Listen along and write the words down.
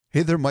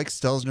Hey there, Mike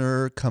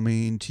Stelzner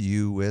coming to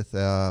you with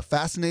a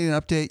fascinating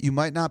update you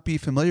might not be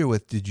familiar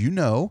with. Did you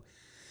know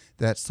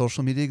that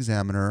Social Media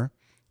Examiner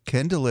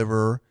can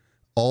deliver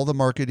all the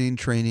marketing,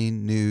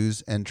 training,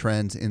 news, and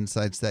trends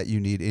insights that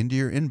you need into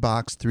your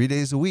inbox 3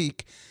 days a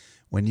week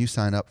when you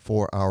sign up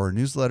for our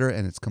newsletter,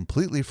 and it's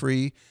completely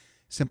free.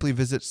 Simply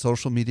visit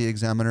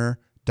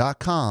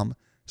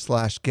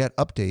socialmediaexaminer.com/get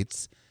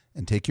updates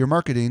and take your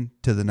marketing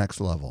to the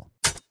next level.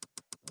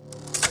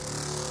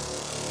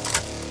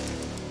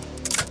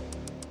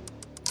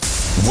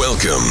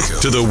 Welcome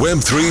to the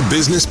Web3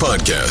 Business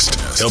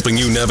Podcast, helping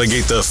you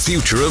navigate the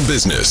future of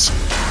business.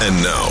 And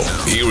now,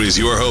 here is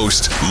your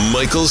host,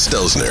 Michael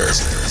Stelzner.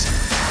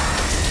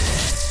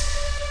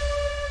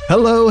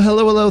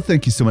 Hello.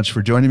 Thank you so much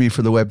for joining me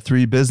for the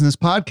Web3 Business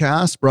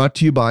Podcast, brought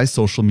to you by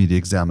Social Media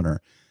Examiner.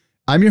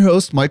 I'm your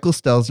host, Michael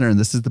Stelzner, and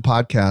this is the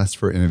podcast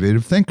for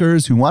innovative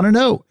thinkers who want to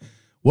know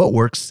what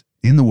works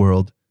in the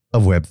world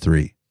of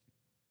Web3.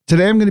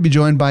 Today, I'm going to be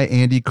joined by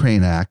Andy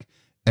Krainak,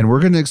 and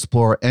we're going to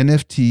explore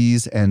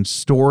NFTs and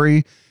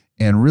story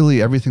and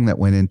really everything that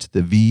went into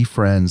the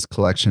VeeFriends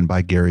collection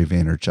by Gary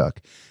Vaynerchuk.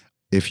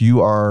 If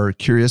you are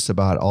curious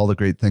about all the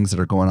great things that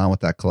are going on with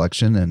that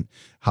collection and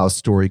how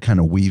story kind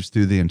of weaves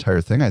through the entire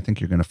thing, I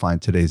think you're going to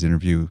find today's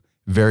interview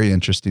very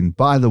interesting.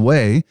 By the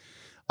way,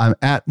 I'm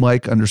at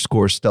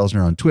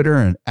Mike_Stelzner on Twitter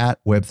and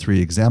at Web3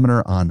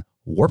 Examiner on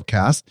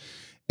Warpcast.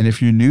 And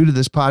if you're new to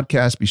this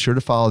podcast, be sure to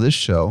follow this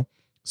show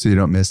so you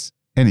don't miss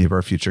any of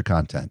our future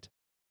content.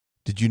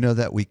 Did you know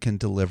that we can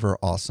deliver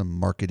awesome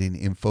marketing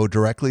info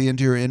directly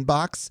into your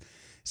inbox?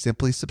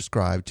 Simply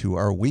subscribe to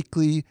our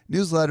weekly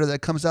newsletter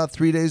that comes out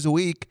 3 days a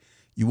week.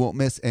 You won't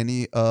miss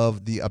any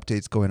of the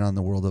updates going on in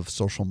the world of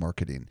social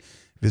marketing.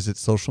 Visit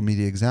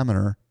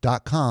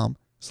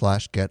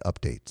socialmediaexaminer.com/get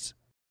updates.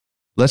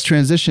 Let's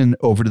transition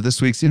over to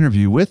this week's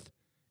interview with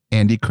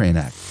Andy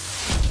Krainak.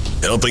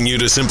 Helping you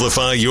to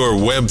simplify your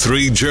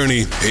Web3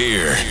 journey,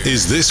 here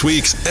is this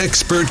week's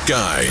expert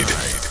guide.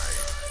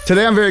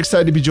 Today, I'm very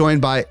excited to be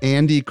joined by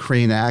Andy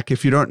Krainak.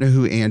 If you don't know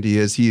who Andy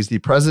is, he is the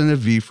president of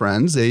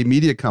VeeFriends, a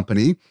media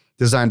company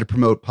designed to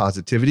promote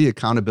positivity,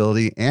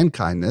 accountability, and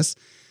kindness.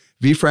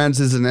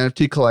 VeeFriends is an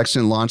NFT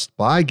collection launched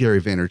by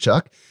Gary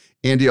Vaynerchuk.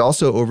 Andy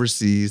also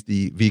oversees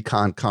the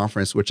VCon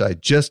conference, which I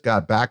just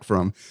got back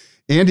from.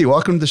 Andy,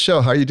 welcome to the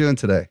show. How are you doing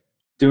today?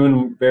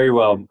 Doing very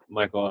well,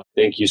 Michael.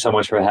 Thank you so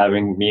much for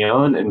having me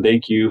on, and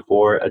thank you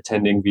for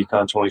attending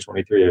VCon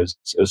 2023. It was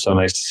so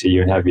nice to see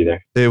you and have you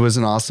there. It was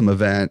an awesome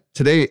event.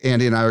 Today,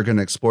 Andy and I are going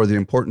to explore the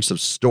importance of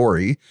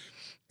story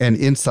and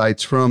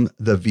insights from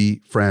the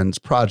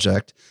VeeFriends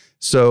project.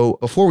 So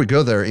before we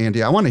go there,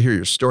 Andy, I want to hear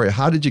your story.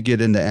 How did you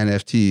get into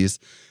NFTs?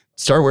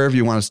 Start wherever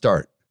you want to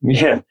start.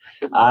 Yeah,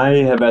 I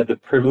have had the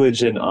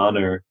privilege and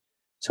honor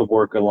to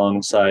work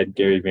alongside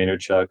Gary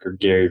Vaynerchuk, or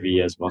Gary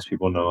V, as most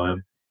people know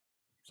him,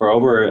 for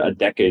over a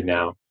decade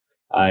now.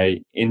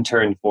 I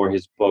interned for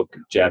his book,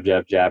 Jab,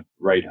 Jab, Jab,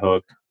 Right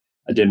Hook.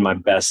 I did my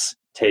best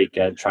take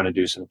at trying to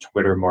do some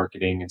Twitter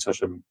marketing and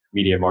social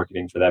media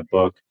marketing for that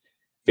book.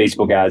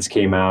 Facebook ads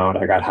came out.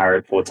 I got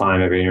hired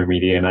full-time at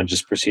VaynerMedia, and I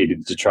just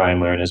proceeded to try and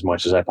learn as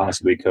much as I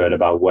possibly could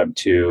about Web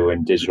 2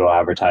 and digital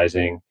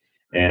advertising,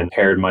 and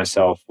paired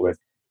myself with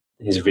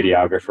his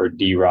videographer,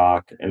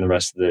 D-Rock, and the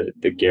rest of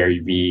the Gary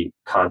V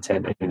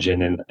content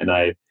engine. And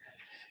I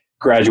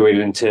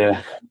graduated into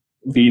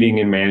leading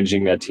and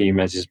managing that team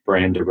as his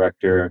brand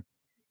director.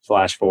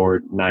 Flash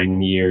forward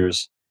 9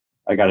 years,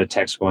 I got a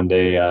text one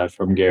day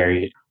from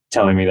Gary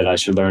telling me that I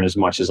should learn as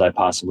much as I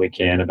possibly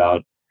can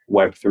about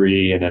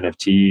Web3 and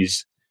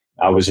NFTs.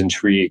 I was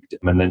intrigued,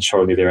 and then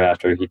shortly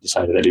thereafter, he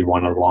decided that he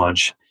wanted to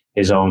launch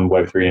his own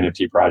Web3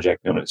 NFT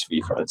project known as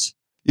VeeFriends.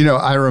 You know,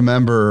 I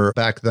remember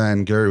back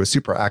then, Gary was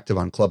super active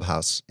on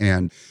Clubhouse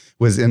and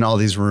was in all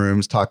these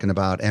rooms talking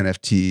about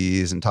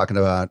NFTs and talking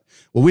about,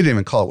 well, we didn't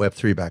even call it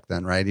Web3 back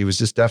then, right? He was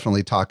just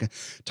definitely talking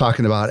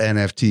about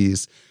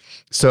NFTs.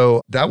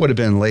 So that would have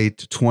been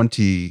late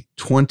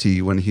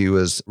 2020 when he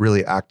was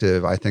really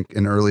active, I think,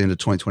 in early into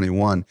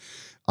 2021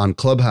 on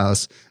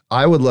Clubhouse.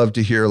 I would love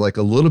to hear like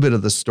a little bit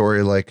of the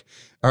story, like,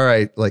 all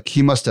right, like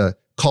he must have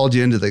called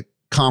you into the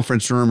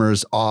conference room or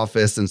his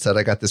office and said,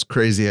 I got this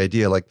crazy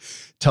idea. Like,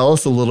 tell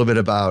us a little bit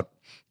about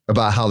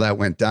how that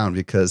went down,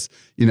 because,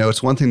 you know,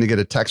 it's one thing to get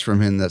a text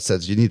from him that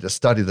says you need to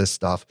study this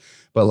stuff,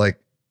 but like,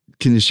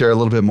 can you share a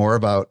little bit more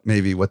about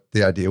maybe what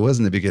the idea was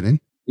in the beginning?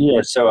 Yeah.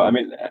 So, I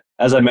mean,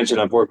 as I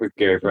mentioned, I've worked with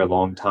Gary for a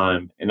long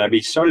time, and I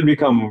started to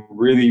become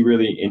really,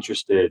 really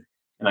interested,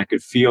 and I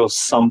could feel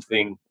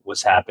something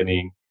was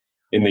happening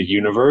in the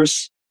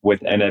universe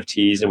with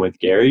NFTs and with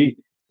Gary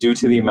due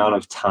to the amount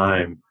of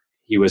time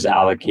he was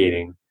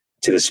allocating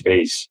to the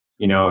space.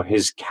 You know,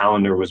 his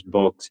calendar was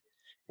booked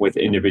with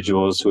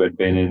individuals who had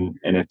been in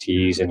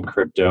NFTs and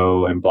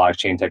crypto and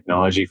blockchain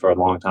technology for a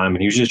long time.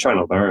 And he was just trying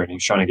to learn. He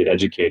was trying to get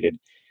educated.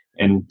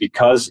 And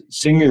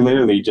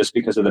singularly, just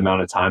because of the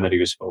amount of time that he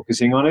was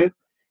focusing on it,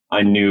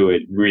 I knew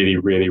it really,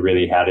 really,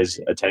 really had his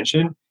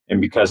attention.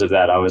 And because of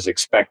that, I was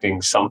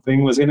expecting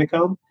something was going to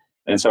come.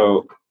 And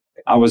so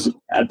I was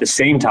at the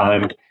same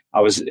time I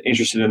was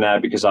interested in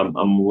that because I'm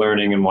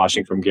learning and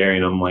watching from Gary,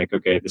 and I'm like,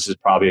 okay, this is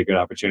probably a good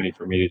opportunity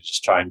for me to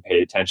just try and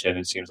pay attention.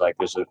 It seems like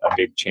there's a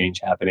big change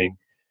happening.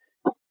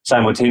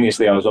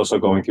 Simultaneously, I was also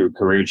going through a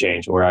career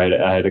change where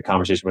I had a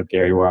conversation with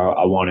Gary where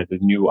I wanted a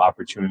new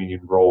opportunity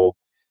and role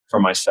for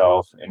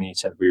myself. And he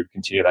said we would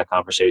continue that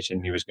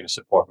conversation. He was going to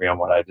support me on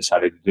what I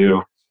decided to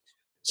do.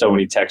 So when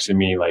he texted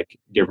me, like,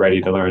 get ready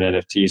to learn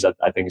NFTs,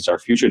 I think it's our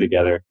future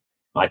together.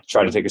 I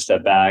tried to take a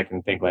step back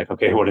and think like,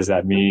 okay, what does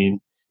that mean?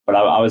 But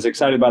I was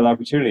excited by the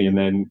opportunity. And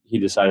then he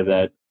decided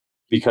that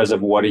because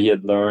of what he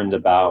had learned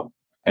about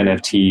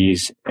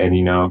NFTs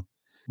and,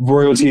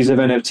 royalties of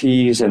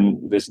NFTs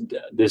and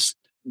this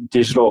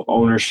digital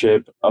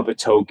ownership of a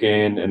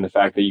token and the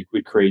fact that you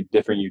could create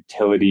different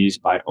utilities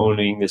by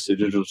owning this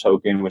digital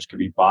token, which could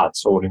be bought,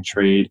 sold, and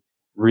trade,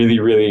 really,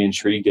 really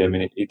intrigued him.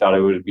 And he thought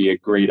it would be a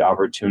great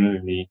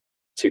opportunity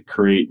to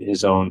create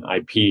his own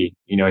IP.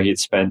 He had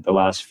spent the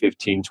last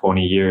 15,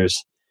 20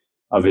 years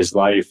of his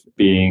life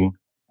being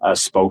a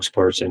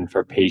spokesperson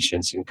for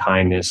patience and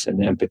kindness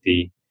and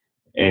empathy.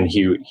 And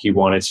he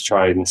wanted to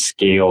try and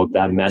scale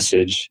that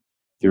message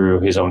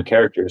through his own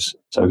characters.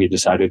 So he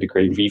decided to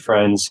create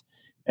VeeFriends.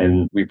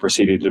 And we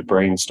proceeded to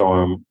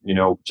brainstorm,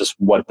 just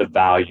what the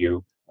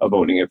value of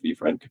owning a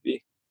VeeFriend could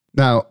be.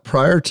 Now,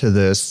 prior to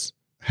this,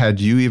 had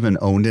you even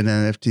owned an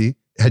NFT?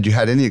 Had you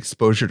had any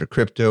exposure to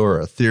crypto or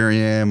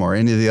Ethereum or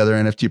any of the other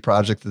NFT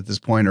projects at this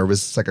point, or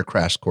was this like a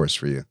crash course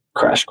for you?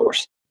 Crash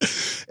course.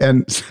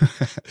 And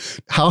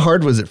how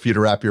hard was it for you to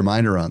wrap your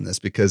mind around this?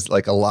 Because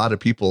like a lot of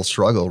people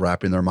struggle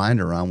wrapping their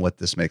mind around what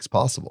this makes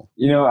possible.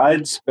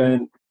 I'd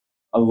spent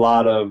a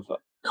lot of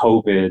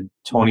COVID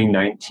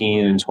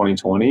 2019 and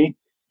 2020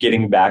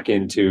 getting back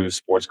into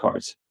sports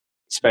cards,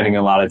 spending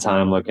a lot of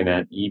time looking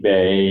at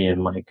eBay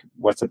and like,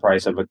 what's the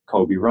price of a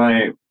Kobe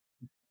Bryant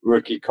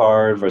rookie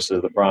card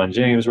versus LeBron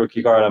James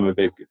rookie card. I'm a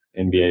big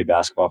NBA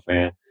basketball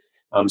fan.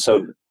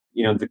 So,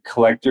 the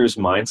collector's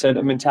mindset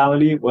and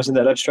mentality wasn't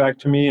that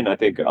abstract to me. And I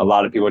think a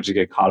lot of people just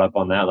get caught up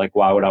on that. Like,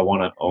 why would I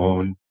want to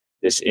own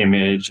this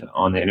image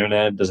on the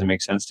internet? It doesn't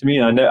make sense to me.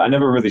 And I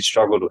never really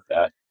struggled with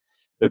that.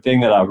 The thing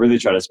that I really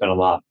try to spend a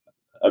lot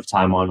of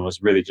time on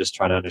was really just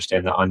trying to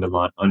understand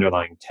the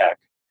underlying tech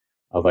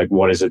of like,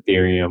 what is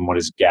Ethereum, what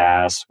is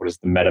gas, what is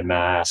the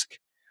MetaMask,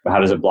 how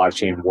does a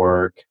blockchain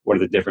work, what are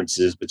the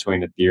differences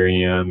between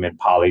Ethereum and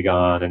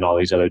Polygon and all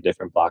these other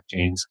different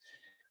blockchains.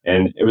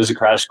 And it was a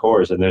crash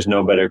course, and there's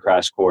no better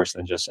crash course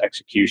than just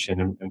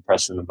execution and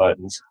pressing the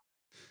buttons.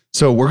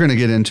 So we're going to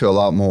get into a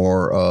lot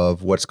more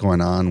of what's going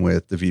on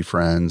with the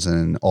VeeFriends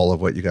and all of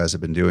what you guys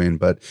have been doing.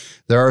 But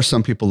there are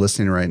some people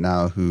listening right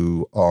now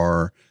who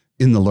are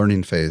in the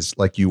learning phase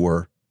like you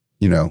were,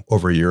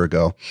 over a year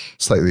ago,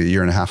 slightly a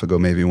year and a half ago,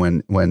 maybe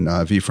when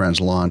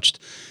VeeFriends launched.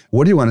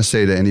 What do you want to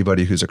say to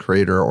anybody who's a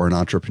creator or an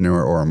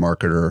entrepreneur or a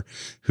marketer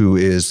who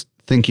is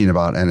thinking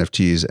about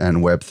NFTs and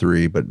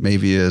Web3, but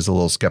maybe is a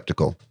little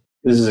skeptical?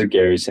 This is a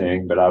Gary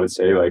saying, but I would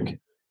say like,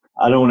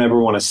 I don't ever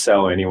want to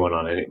sell anyone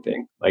on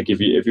anything. Like if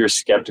you're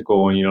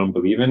skeptical and you don't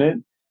believe in it,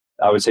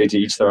 I would say to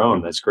each their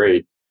own. That's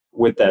great.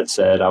 With that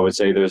said, I would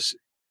say there's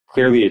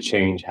clearly a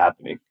change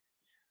happening.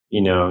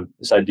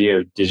 This idea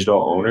of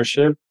digital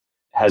ownership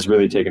has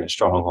really taken a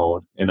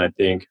stronghold. And I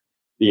think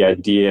the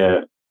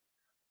idea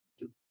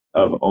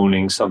of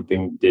owning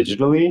something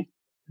digitally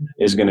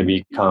is going to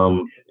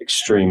become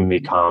extremely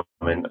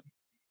common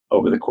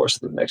over the course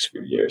of the next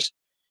few years.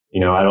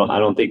 I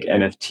don't think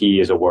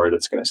NFT is a word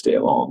that's going to stay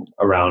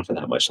around for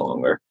that much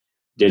longer.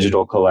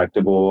 Digital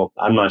collectible,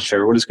 I'm not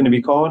sure what it's going to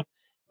be called,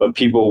 but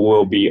people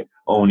will be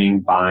owning,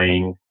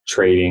 buying,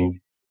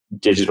 trading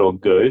digital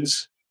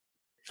goods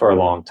for a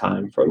long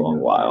time, for a long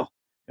while.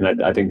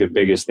 And I think the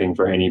biggest thing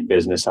for any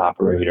business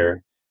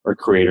operator or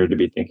creator to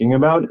be thinking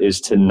about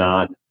is to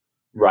not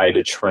ride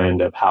a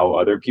trend of how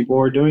other people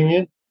are doing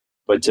it,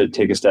 but to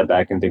take a step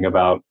back and think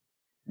about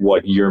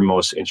what you're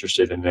most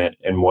interested in it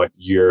and what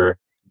your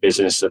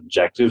business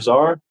objectives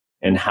are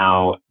and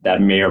how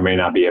that may or may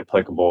not be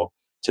applicable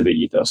to the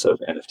ethos of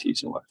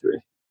NFTs and Web3.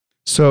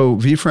 So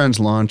VeeFriends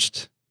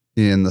launched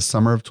in the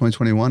summer of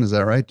 2021. Is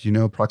that right? Do you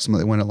know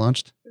approximately when it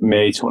launched?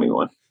 May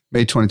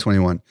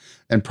 2021.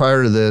 And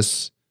prior to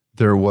this,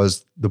 there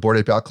was the Bored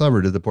Ape Yacht Club,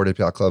 or did the Bored Ape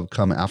Yacht Club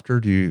come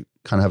after? Do you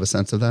kind of have a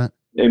sense of that?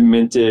 It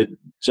minted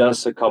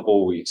just a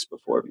couple weeks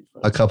before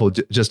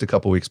VeeFriends. Just a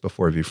couple weeks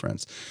before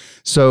VeeFriends.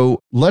 So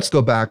let's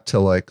go back to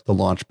like the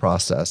launch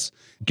process.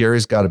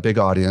 Gary's got a big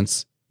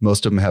audience.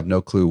 Most of them have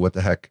no clue what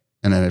the heck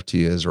an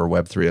NFT is or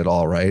Web3 at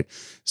all, right?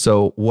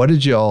 So what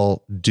did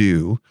y'all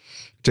do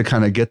to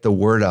kind of get the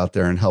word out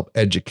there and help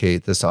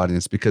educate this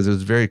audience? Because it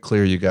was very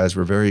clear you guys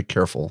were very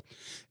careful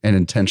and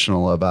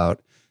intentional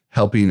about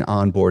helping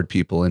onboard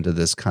people into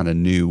this kind of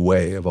new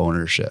way of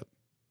ownership.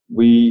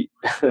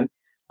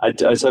 I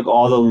took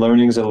all the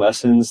learnings and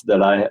lessons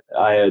that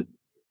I had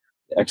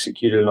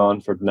executed on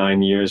for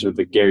 9 years with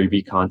the Gary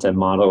Vee content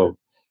model of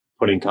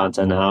putting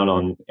content out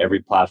on every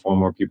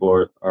platform where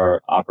people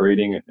are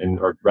operating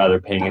or rather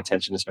paying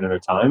attention and spending their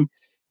time,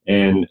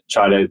 and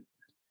try to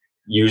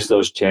use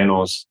those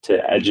channels to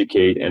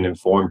educate and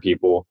inform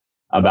people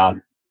about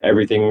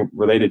everything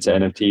related to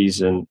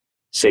NFTs and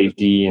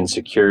safety and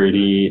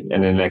security,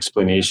 and an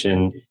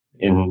explanation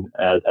in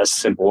as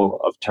simple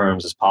of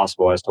terms as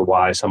possible as to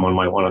why someone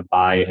might want to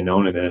buy and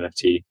own an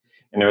NFT.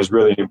 And it was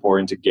really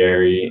important to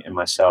Gary and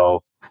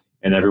myself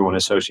and everyone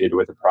associated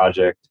with the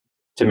project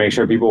to make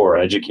sure people were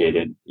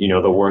educated.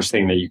 The worst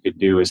thing that you could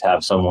do is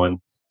have someone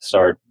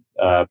start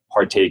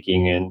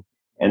partaking in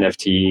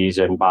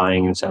NFTs and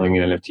buying and selling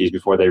NFTs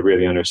before they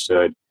really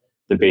understood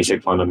the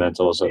basic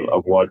fundamentals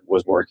of what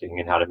was working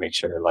and how to make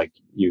sure like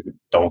you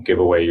don't give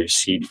away your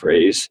seed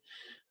phrase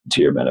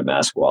to your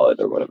MetaMask wallet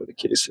or whatever the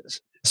case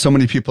is. So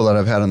many people that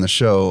I've had on the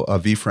show,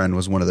 VeeFriend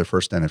was one of their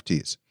first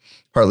NFTs,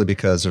 partly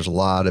because there's a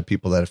lot of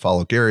people that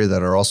follow Gary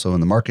that are also in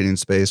the marketing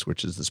space,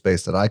 which is the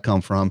space that I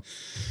come from.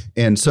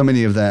 And so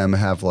many of them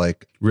have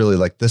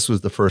really this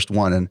was the first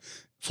one. And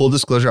full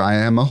disclosure, I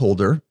am a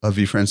holder of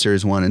VeeFriend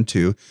Series 1 and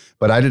 2,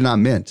 but I did not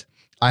mint.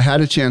 I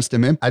had a chance to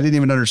mint. I didn't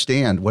even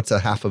understand what's a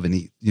half of an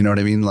ETH. You know what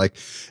I mean?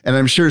 And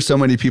I'm sure so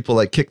many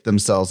people kick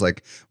themselves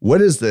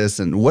what is this?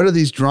 And what are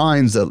these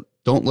drawings that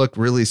don't look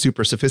really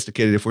super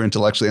sophisticated if we're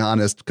intellectually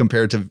honest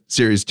compared to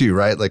Series 2,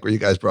 right? Where you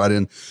guys brought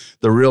in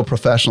the real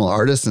professional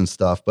artists and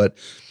stuff. But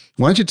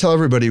why don't you tell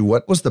everybody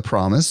what was the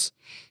promise?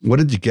 What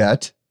did you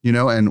get?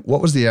 And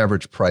what was the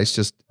average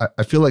price?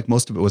 I feel like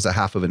most of it was a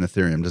half of an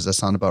Ethereum. Does that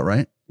sound about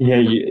right?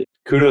 Yeah,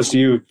 kudos to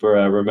you for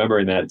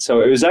remembering that.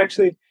 So it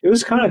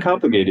was kind of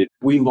complicated.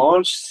 We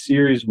launched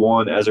Series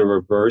 1 as a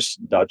reverse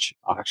Dutch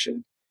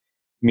auction,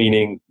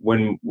 meaning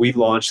when we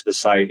launched the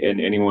site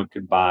and anyone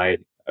could buy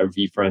a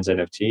VeeFriends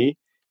NFT,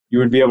 you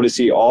would be able to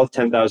see all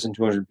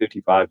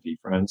 10,255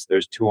 VeeFriends.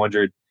 There's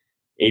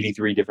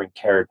 283 different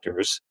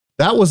characters.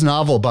 That was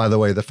novel, by the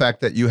way, the fact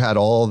that you had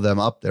all of them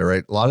up there,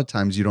 right? A lot of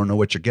times you don't know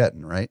what you're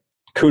getting, right?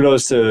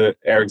 Kudos to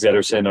Eric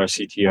Zetterson, our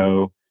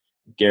CTO.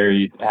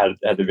 Gary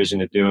had the vision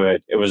to do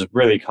it. It was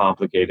really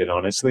complicated,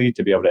 honestly,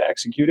 to be able to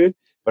execute it.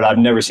 But I've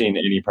never seen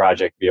any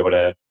project be able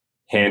to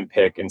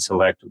handpick and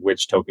select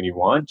which token you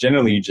want.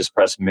 Generally, you just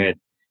press mint,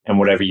 and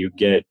whatever you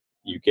get,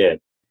 you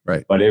get.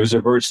 Right. But it was a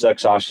reverse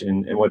Dutch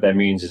auction, and what that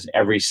means is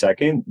every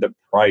second, the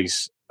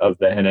price of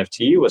the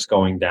NFT was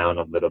going down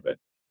a little bit.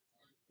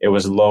 It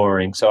was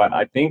lowering. So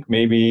I think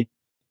maybe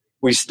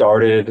we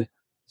started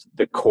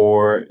the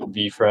core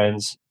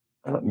VeeFriends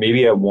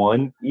maybe at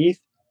 1 ETH,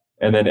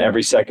 and then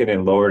every second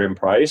it lowered in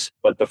price.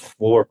 But the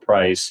floor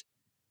price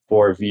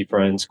for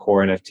VeeFriends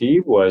core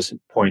NFT was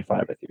 0.5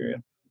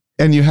 Ethereum.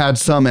 And you had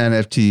some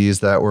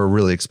NFTs that were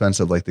really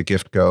expensive, like the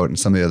Gift Goat and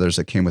some of the others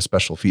that came with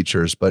special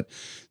features. But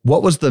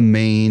what was the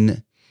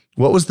main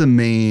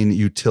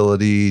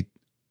utility?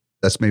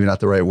 That's maybe not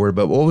the right word,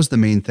 but what was the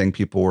main thing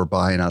people were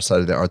buying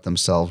outside of the art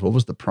themselves? What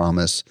was the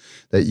promise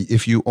that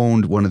if you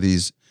owned one of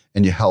these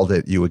and you held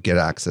it, you would get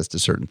access to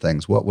certain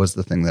things? What was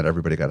the thing that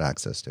everybody got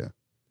access to?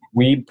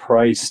 We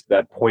priced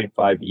that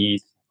 0.5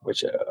 ETH,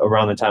 which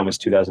around the time was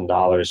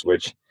 $2,000,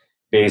 which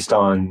based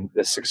on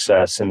the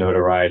success and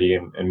notoriety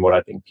and what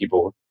I think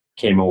people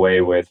came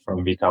away with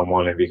from VeeCon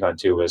 1 and VeeCon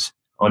 2 was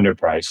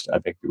underpriced. I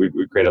think we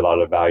create a lot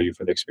of value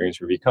for the experience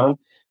for VeeCon,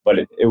 but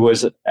it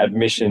was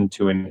admission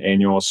to an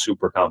annual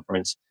super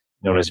conference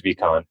known as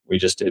VeeCon. We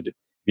just did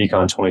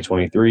VeeCon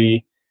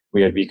 2023.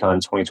 We had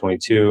VeeCon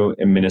 2022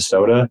 in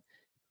Minnesota.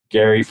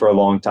 Gary, for a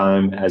long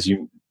time, as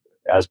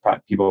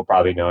people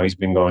probably know, he's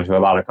been going to a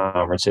lot of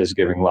conferences,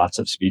 giving lots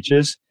of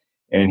speeches,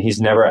 and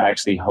he's never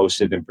actually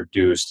hosted and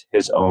produced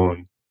his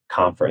own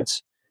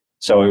conference.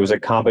 So it was a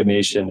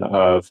combination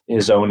of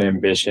his own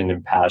ambition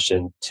and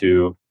passion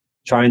to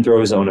try and throw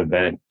his own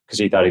event because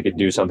he thought he could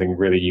do something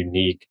really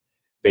unique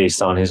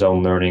based on his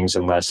own learnings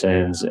and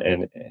lessons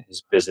and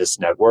his business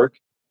network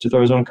to throw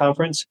his own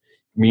conference.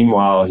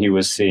 Meanwhile, he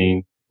was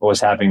seeing what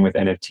was happening with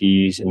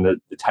NFTs and the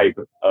type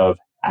of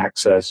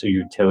access or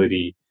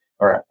utility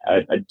or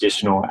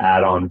additional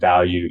add-on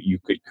value you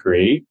could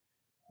create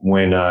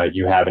when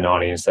you have an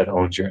audience that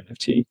owns your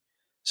NFT.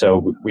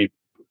 So we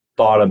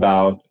thought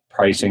about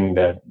pricing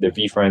the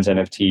VeeFriends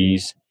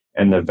NFTs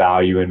and the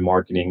value and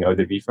marketing of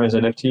the VeeFriends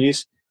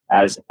NFTs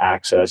as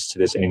access to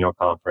this annual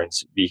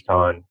conference,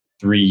 VeeCon,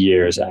 3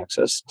 years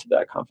access to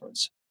that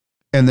conference.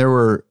 And there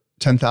were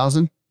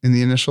 10,000 in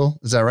the initial,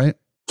 is that right?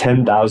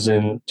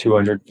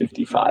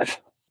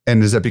 10,255.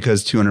 And is that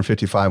because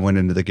 255 went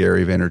into the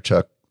Gary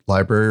Vaynerchuk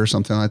library or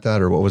something like that?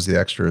 Or what was the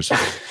extras?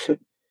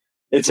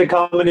 It's a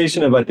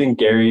combination of, I think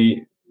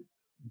Gary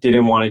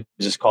didn't want to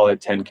just call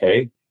it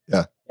 10K.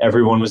 Yeah.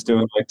 Everyone was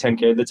doing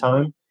 10K at the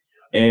time.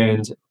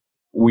 And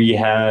we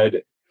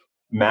had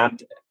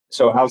mapped,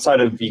 so outside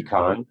of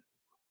VeeCon,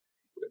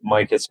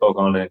 Mike had spoke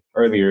on it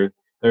earlier,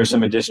 there's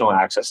some additional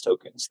access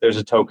tokens. There's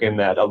a token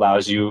that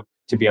allows you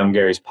to be on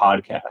Gary's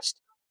podcast,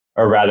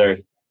 or rather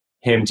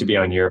him to be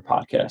on your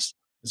podcast.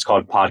 It's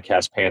called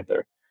Podcast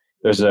Panther.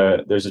 There's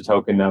a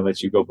token that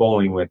lets you go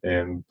bowling with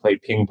him, play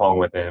ping pong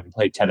with him,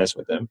 play tennis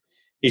with him.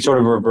 He sort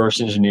of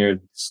reverse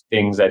engineered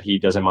things that he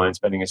doesn't mind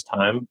spending his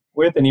time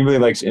with, and he really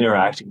likes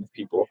interacting with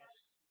people.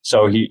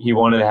 So he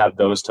wanted to have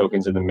those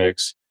tokens in the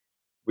mix.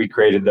 We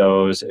created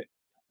those.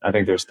 I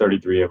think there's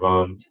 33 of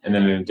them. And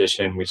then in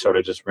addition, we sort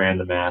of just ran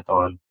the math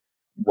on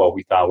what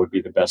we thought would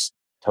be the best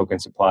token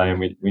supply, and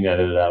we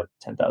netted it out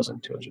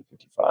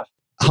 10,255.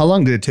 How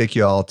long did it take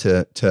you all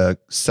to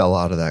sell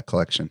out of that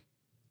collection?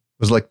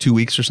 Was it like 2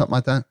 weeks or something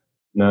like that?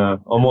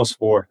 No, almost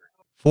 4.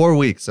 4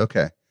 weeks.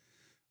 Okay.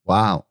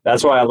 Wow.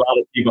 That's why a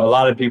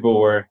lot of people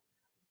were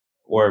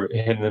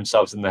hitting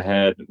themselves in the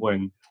head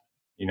when,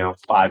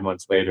 5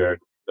 months later,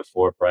 the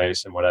floor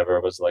price and whatever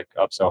was like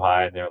up so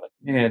high, and they were like,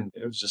 man,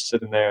 it was just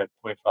sitting there at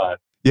 0.5.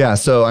 Yeah.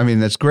 So, I mean,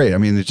 that's great. I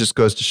mean, it just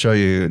goes to show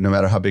you, no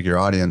matter how big your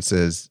audience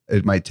is,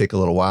 it might take a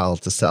little while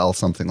to sell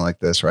something like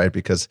this, right?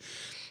 Because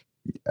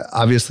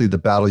obviously the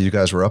battle you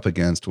guys were up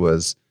against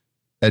was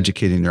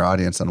educating your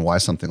audience on why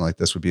something like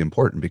this would be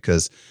important,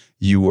 because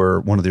you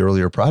were one of the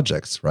earlier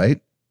projects,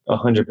 right?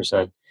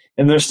 100%.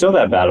 And there's still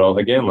that battle.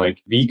 Again,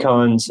 like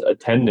VeeCon's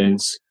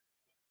attendance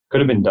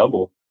could have been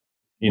double,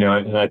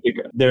 and I think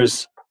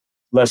there's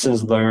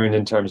lessons learned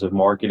in terms of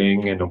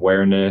marketing and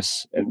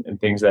awareness and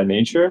things of that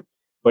nature.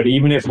 But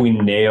even if we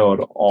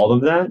nailed all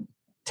of that,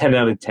 10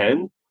 out of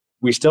 10,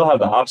 we still have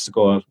the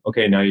obstacle of,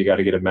 okay, now you got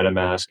to get a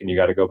MetaMask and you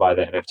got to go buy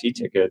the NFT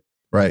ticket.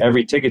 Right.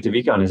 Every ticket to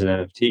VeeCon is an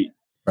NFT.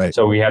 Right.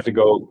 So we have to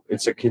go,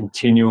 it's a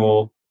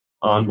continual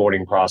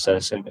onboarding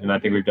process. And I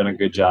think we've done a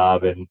good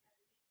job. And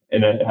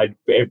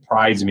it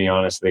prides me,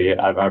 honestly.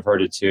 I've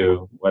heard it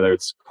too, whether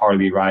it's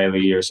Carly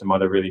Riley or some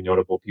other really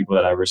notable people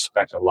that I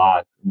respect a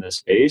lot in this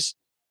space.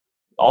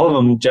 All of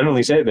them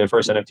generally say their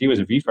first NFT was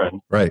a VeeFriend.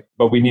 Right.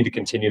 But we need to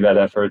continue that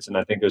efforts. And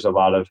I think there's a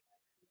lot of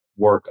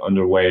work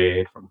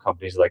underway from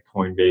companies like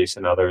Coinbase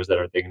and others that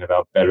are thinking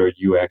about better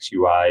UX,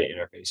 UI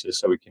interfaces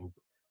so we can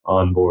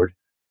onboard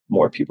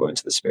more people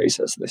into the space,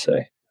 as they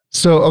say.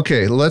 So,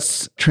 okay,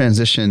 let's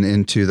transition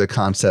into the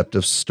concept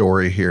of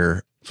story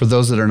here. For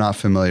those that are not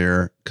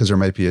familiar, because there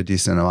might be a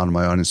decent amount of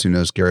my audience who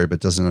knows Gary but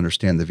doesn't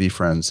understand the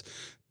VeeFriends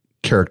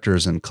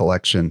characters and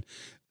collection,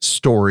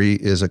 story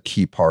is a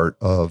key part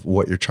of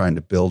what you're trying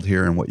to build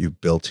here and what you've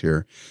built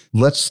here.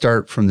 Let's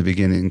start from the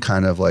beginning,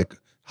 kind of like,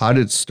 how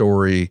did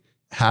story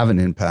have an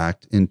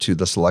impact into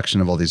the selection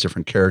of all these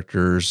different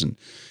characters? And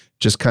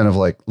just kind of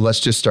like, let's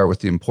just start with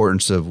the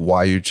importance of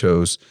why you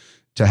chose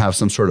to have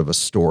some sort of a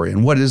story.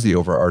 And what is the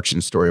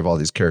overarching story of all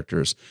these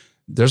characters?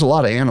 There's a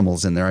lot of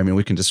animals in there. I mean,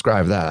 we can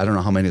describe that. I don't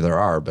know how many there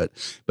are, but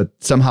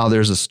somehow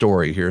there's a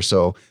story here.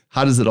 So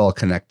how does it all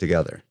connect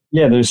together?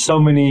 Yeah, there's so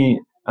many.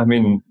 I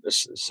mean,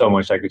 there's so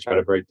much I could try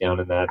to break down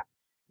in that.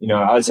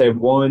 I would say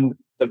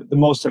the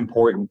most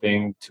important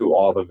thing to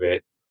all of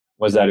it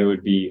was that it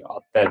would be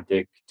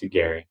authentic to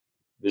Gary.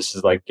 This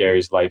is like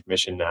Gary's life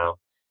mission now.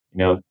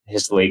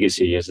 His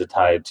legacy is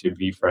tied to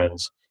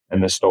VeeFriends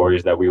and the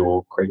stories that we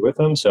will create with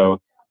him. So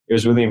it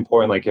was really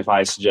important. Like if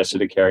I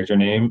suggested a character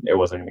name, it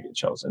wasn't going to get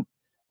chosen.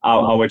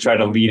 I would try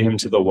to lead him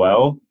to the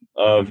well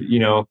of,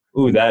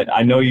 that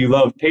I know you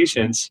love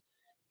patience.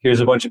 Here's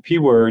a bunch of P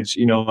words,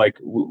 like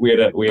we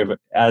have,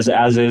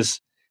 as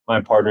is my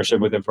partnership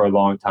with him for a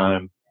long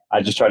time.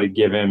 I just try to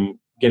get him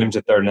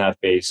to 3.5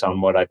 base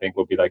on what I think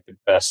will be like the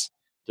best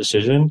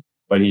decision.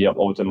 But he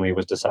ultimately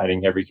was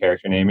deciding every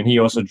character name, and he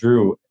also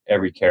drew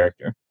every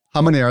character.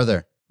 How many are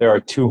there? There are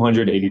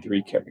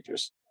 283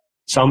 characters.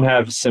 Some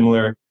have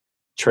similar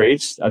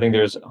traits. I think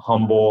there's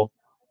humble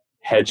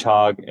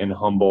hedgehog and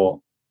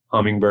humble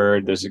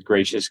hummingbird. There's a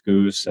gracious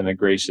goose and a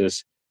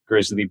gracious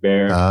grizzly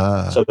bear.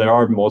 So there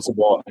are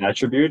multiple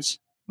attributes,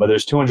 but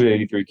there's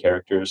 283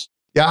 characters.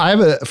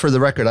 Yeah, for the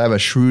record, I have a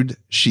shrewd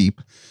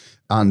sheep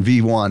on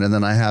V1, and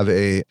then I have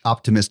a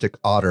optimistic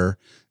otter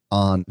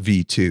on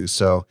V2.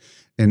 So,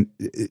 and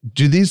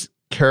do these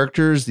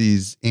characters,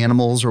 these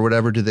animals or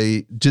whatever, do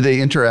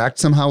they interact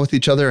somehow with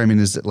each other? I mean,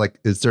 is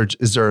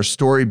there a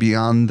story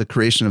beyond the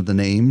creation of the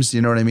names?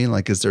 You know what I mean?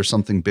 Like, is there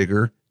something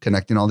bigger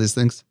connecting all these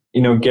things?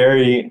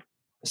 Gary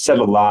said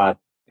a lot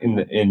in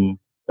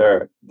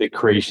the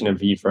creation of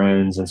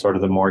VeeFriends and sort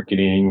of the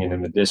marketing and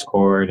in the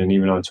Discord and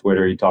even on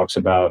Twitter. He talks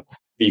about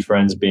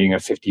VeeFriends being a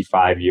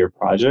 55-year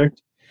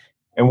project.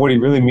 And what he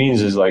really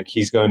means is like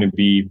he's going to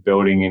be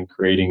building and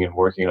creating and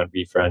working on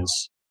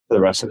VeeFriends for the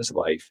rest of his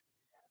life.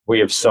 We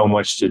have so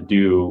much to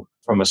do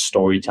from a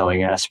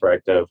storytelling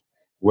aspect of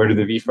where do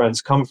the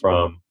VeeFriends come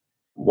from?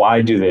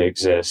 Why do they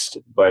exist?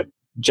 But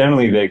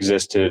generally they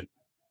exist to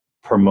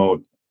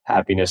promote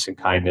happiness and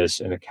kindness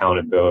and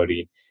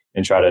accountability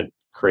and try to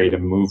create a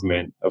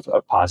movement of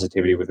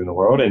positivity within the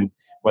world. And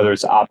whether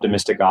it's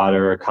optimistic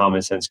otter or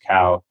common sense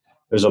cow,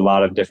 there's a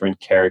lot of different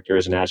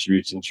characters and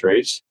attributes and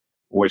traits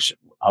which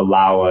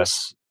allow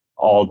us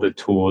all the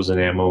tools and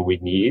ammo we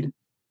need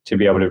to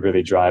be able to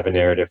really drive a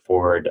narrative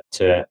forward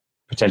to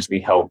potentially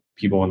help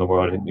people in the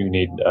world who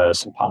need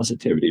some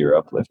positivity or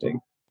uplifting.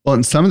 Well,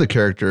 in some of the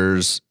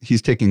characters,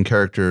 he's taking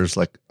characters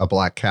like a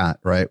black cat,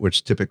 right?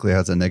 Which typically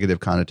has a negative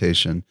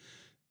connotation.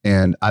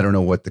 And I don't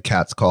know what the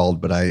cat's called,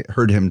 but I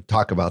heard him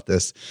talk about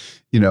this,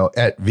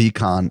 at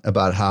VeeCon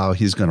about how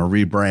he's going to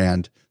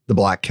rebrand the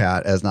black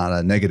cat as not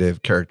a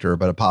negative character,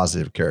 but a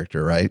positive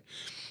character, right?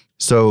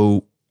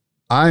 So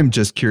I'm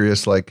just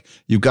curious, like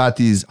you've got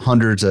these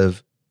hundreds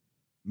of,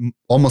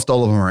 almost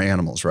all of them are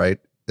animals, right?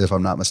 If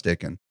I'm not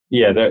mistaken.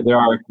 Yeah, there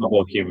are a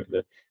couple of humans.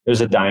 There's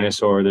a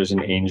dinosaur, there's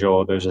an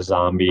angel, there's a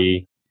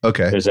zombie.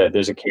 Okay. There's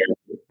a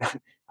character.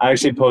 I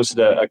actually posted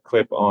a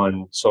clip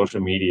on social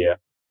media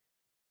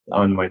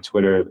on my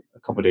Twitter a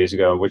couple of days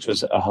ago, which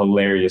was a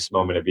hilarious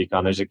moment at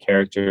VeeCon. There's a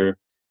character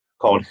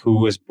called Who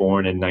Was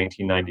Born in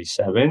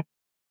 1997.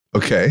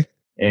 Okay.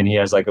 And he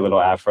has like a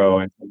little afro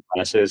and some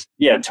glasses.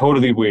 Yeah,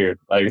 totally weird.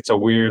 Like it's a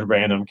weird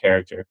random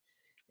character.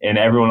 And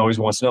everyone always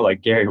wants to know,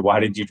 like, Gary, why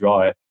did you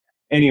draw it?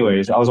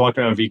 Anyways, I was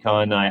walking around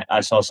VeeCon and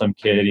I saw some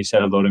kid. He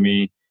said hello to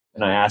me.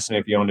 And I asked him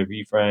if he owned a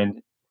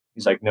VeeFriend.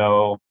 He's like,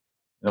 no.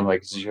 And I'm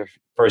like, is this your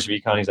first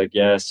VeeCon? He's like,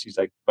 yes. He's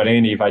like, but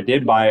Andy, if I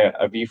did buy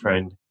a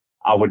VeeFriend,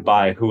 I would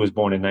buy Who Was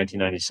Born in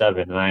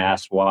 1997. And I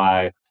asked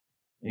why.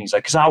 And he's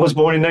like, because I was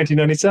born in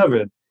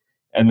 1997.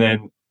 And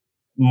then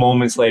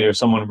moments later,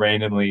 someone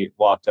randomly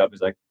walked up.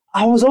 He's like,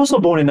 I was also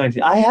born in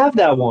 19. I have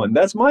that one.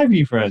 That's my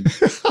VeeFriend.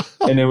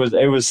 And it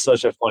was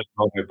such a funny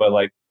moment. But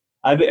like,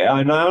 I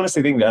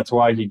honestly think that's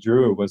why he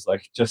drew it, was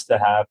like just to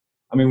have.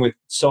 I mean, with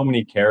so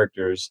many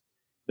characters,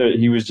 that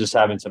he was just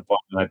having some fun.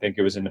 And I think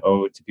it was an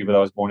ode to people that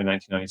was born in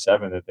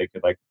 1997 that they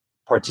could like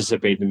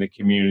participate in the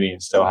community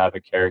and still have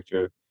a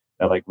character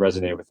that like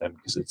resonate with them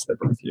because it's their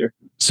birth year.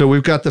 So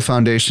we've got the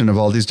foundation of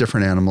all these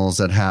different animals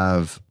that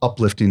have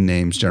uplifting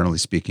names, generally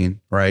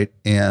speaking, right?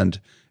 And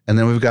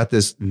then we've got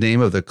this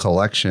name of the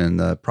collection,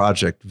 the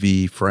project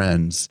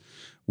VeeFriends.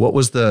 What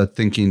was the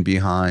thinking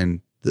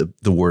behind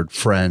the word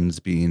friends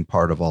being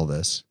part of all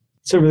this?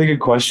 It's a really good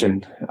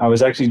question. I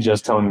was actually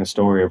just telling the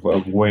story of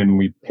when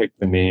we picked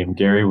the name.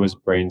 Gary was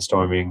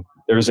brainstorming.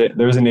 There was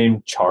a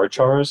name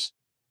Chars.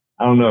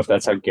 I don't know if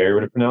that's how Gary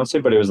would have pronounced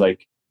it, but it was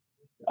like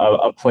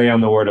a play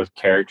on the word of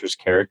characters.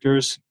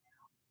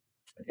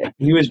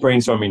 He was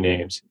brainstorming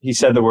names. He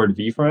said the word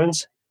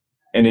VeeFriends,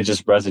 and it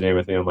just resonated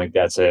with me. I'm like,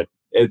 that's it.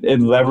 It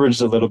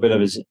leveraged a little bit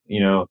of his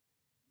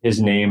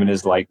name and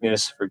his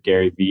likeness for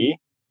Gary V,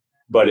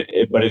 but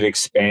it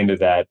expanded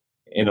that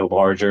in a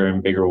larger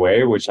and bigger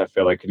way, which I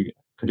feel like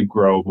could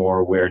grow more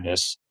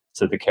awareness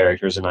to the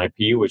characters and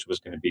IP, which was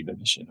going to be the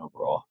mission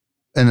overall.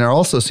 And there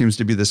also seems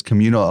to be this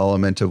communal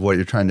element of what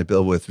you're trying to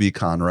build with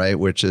VeeCon, right?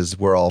 Which is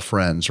we're all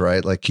friends,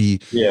 right? Like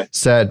he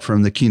said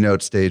from the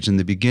keynote stage in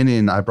the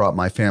beginning, I brought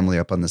my family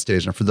up on the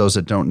stage. And for those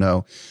that don't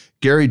know,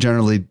 Gary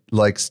generally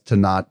likes to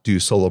not do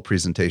solo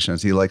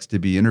presentations. He likes to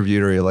be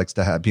interviewed or he likes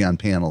to be on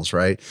panels,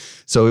 right?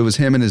 So it was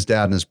him and his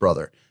dad and his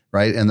brother,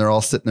 right? And they're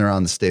all sitting there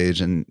on the stage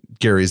and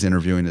Gary's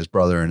interviewing his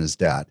brother and his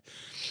dad.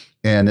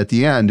 And at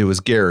the end, it was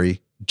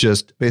Gary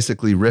just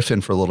basically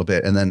riffing for a little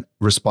bit and then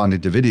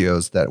responding to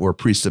videos that were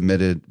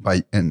pre-submitted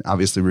by and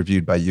obviously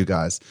reviewed by you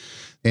guys.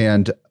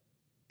 And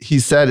he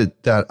said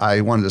that I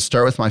wanted to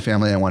start with my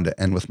family. I wanted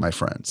to end with my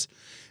friends.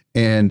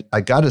 And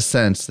I got a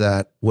sense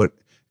that what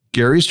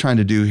Gary's trying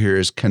to do here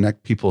is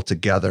connect people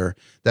together.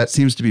 That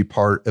seems to be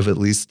part of at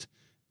least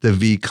the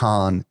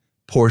VeeCon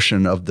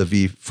portion of the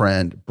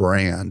VeeFriend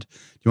brand.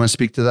 Do you want to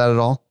speak to that at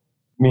all?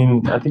 I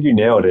mean, I think you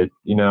nailed it.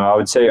 I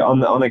would say on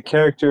the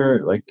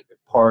character like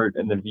part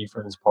and the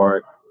VeeFriends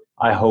part,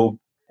 I hope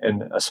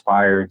and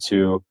aspire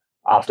to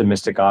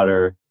Optimistic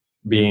Otter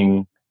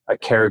being a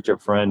character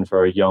friend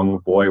for a young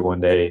boy one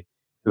day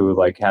who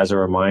like has a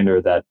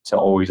reminder that to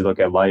always look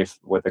at life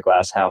with a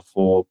glass half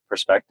full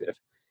perspective.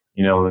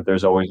 That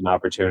there's always an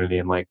opportunity,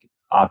 and like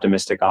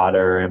Optimistic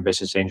Otter,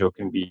 Ambitious Angel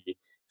can be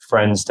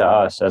friends to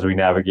us as we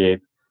navigate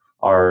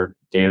our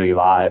daily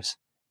lives.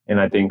 And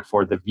I think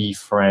for the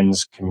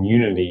VeeFriends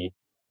community,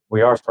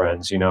 we are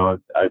friends.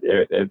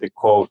 The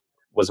quote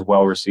was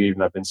well received,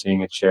 and I've been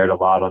seeing it shared a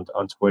lot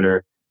on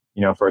Twitter.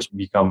 First you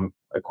become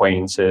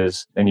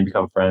acquaintances, then you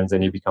become friends,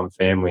 then you become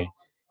family.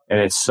 And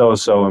it's so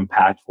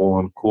impactful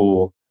and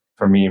cool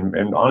for me,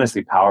 and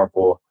honestly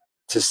powerful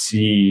to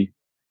see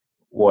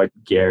what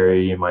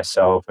Gary and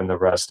myself and the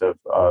rest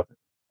of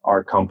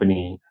our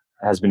company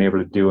has been able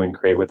to do and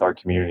create with our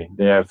community.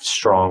 They have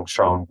strong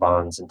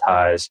bonds and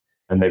ties,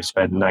 and they've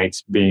spent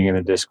nights being in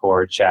the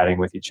Discord, chatting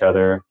with each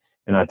other.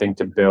 And I think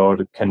to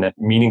build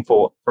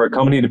for a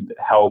company to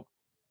help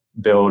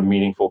build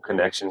meaningful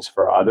connections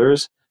for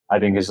others, I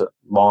think is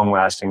long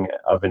lasting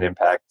of an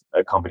impact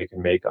a company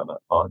can make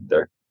on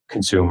their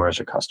consumers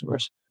or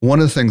customers. One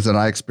of the things that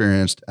I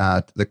experienced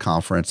at the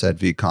conference at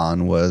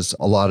VeeCon was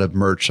a lot of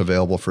merch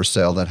available for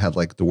sale that had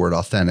like the word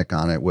authentic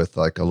on it with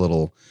like a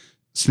little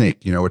snake,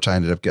 which I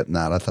ended up getting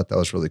that. I thought that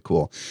was really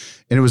cool.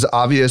 And it was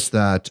obvious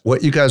that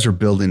what you guys are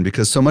building,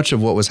 because so much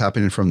of what was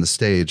happening from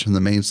the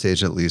main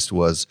stage at least,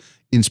 was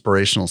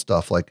inspirational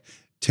stuff like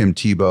Tim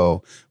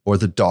Tebow or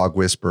the Dog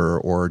Whisperer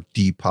or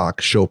Deepak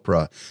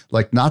Chopra,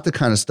 like not the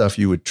kind of stuff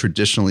you would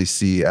traditionally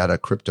see at a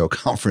crypto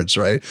conference,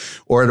 right?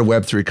 Or at a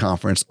Web3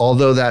 conference.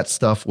 Although that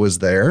stuff was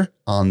there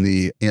on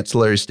the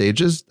ancillary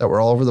stages that were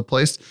all over the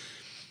place,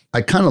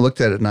 I kind of looked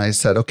at it and I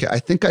said, okay, I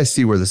think I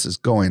see where this is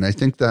going. I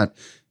think that,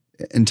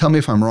 and tell me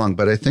if I'm wrong,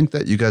 but I think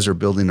that you guys are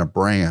building a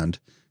brand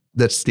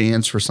that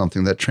stands for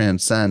something that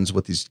transcends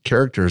what these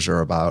characters are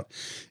about.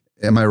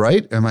 Am I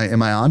right? Am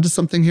I onto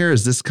something here?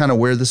 Is this kind of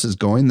where this is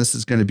going? This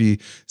is going to be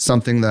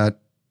something that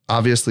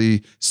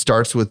obviously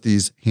starts with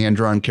these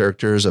hand-drawn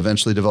characters,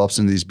 eventually develops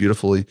into these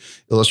beautifully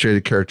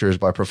illustrated characters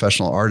by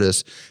professional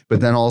artists, but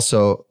then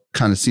also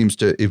kind of seems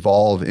to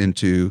evolve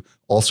into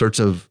all sorts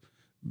of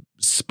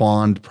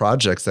spawned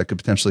projects that could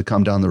potentially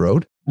come down the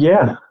road?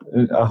 Yeah,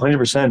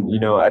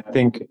 100%. I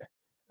think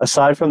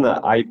aside from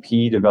the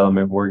IP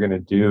development we're going to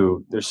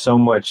do, there's so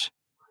much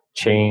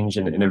change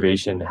and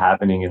innovation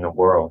happening in the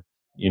world,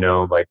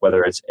 like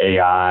whether it's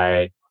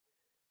AI,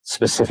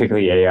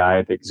 specifically AI,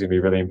 I think is going to be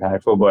really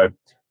impactful, but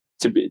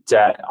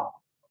to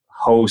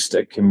host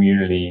a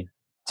community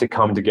to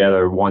come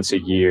together once a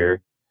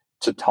year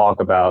to talk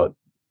about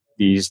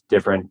these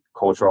different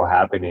cultural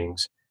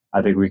happenings,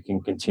 I think we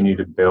can continue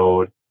to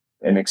build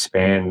and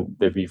expand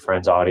the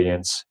VeeFriends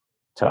audience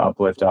to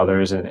uplift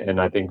others. And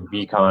I think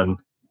VCon,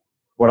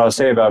 what I'll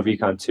say about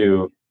VCon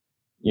too,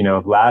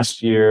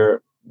 last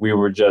year we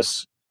were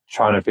just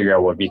trying to figure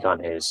out what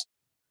VCon is.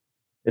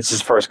 It's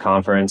his first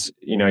conference.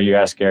 You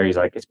ask Gary, he's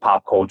like, it's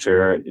pop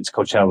culture, it's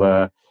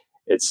Coachella,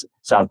 it's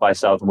South by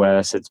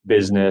Southwest, it's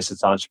business,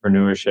 it's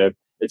entrepreneurship.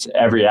 It's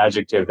every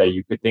adjective that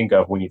you could think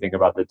of when you think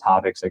about the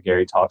topics that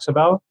Gary talks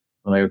about.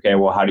 I'm like, okay,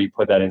 well, how do you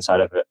put that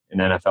inside of an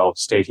NFL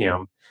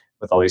stadium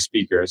with all these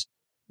speakers?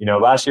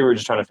 Last year we were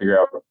just trying to figure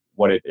out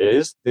what it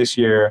is. This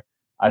year,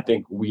 I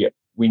think we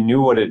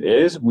knew what it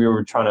is. We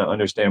were trying to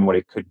understand what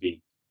it could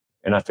be.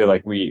 And I feel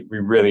like we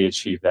really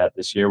achieved that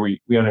this year. We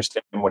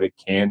understand what it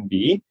can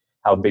be,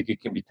 how big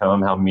it can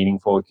become, how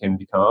meaningful it can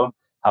become,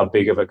 how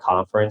big of a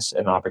conference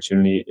and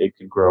opportunity it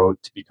could grow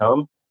to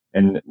become.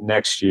 And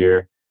next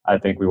year, I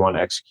think we want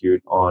to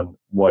execute on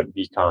what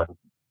VCon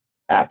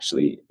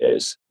actually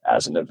is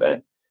as an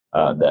event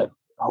that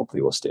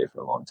hopefully will stay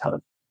for a long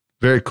time.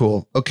 Very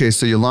cool. Okay,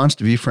 so you launched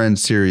VeeFriends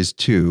Series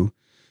 2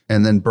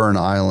 and then Burn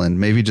Island.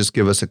 Maybe just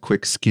give us a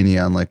quick skinny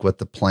on like what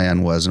the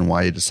plan was and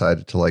why you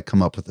decided to like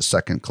come up with a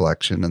second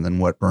collection and then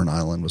what Burn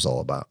Island was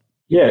all about.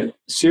 Yeah,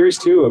 Series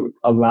 2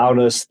 allowed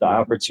us the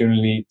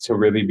opportunity to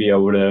really be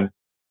able to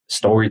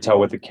storytell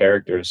with the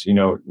characters.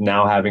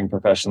 Now having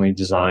professionally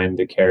designed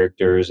the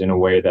characters in a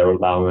way that would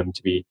allow them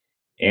to be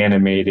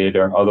animated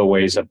or other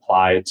ways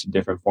applied to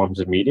different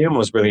forms of medium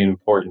was really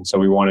important. So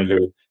we wanted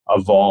to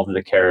evolve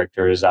the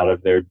characters out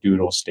of their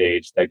doodle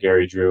stage that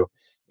Gary drew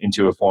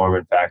into a form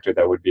and factor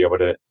that would be able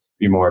to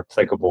be more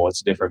applicable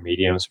to different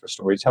mediums for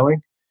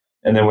storytelling.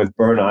 And then with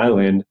Burn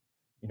Island,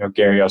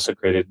 Gary also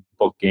created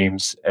book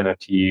games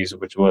NFTs,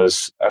 which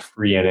was a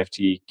free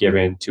NFT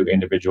given to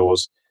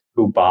individuals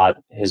who bought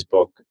his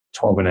book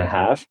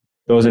 12.5.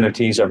 Those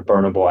NFTs are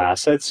burnable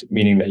assets,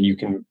 meaning that you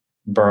can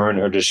burn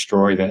or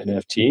destroy the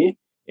NFT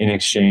in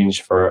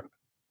exchange for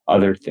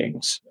other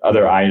things,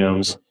 other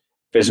items,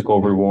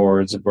 physical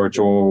rewards,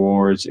 virtual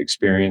rewards,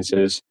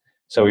 experiences.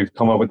 So we've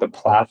come up with a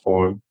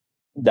platform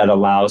that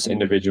allows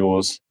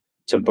individuals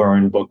to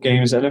burn book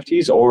games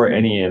NFTs or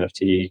any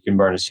NFT. You can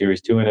burn a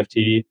Series 2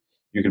 NFT.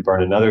 You could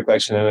burn another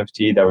collection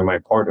NFT that we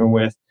might partner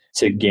with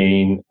to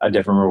gain a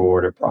different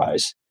reward or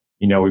prize.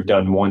 We've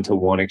done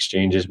one-to-one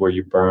exchanges where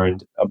you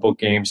burned a book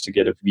games to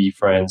get a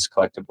VeeFriends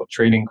collectible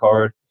trading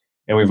card.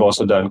 And we've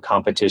also done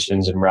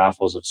competitions and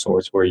raffles of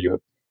sorts where you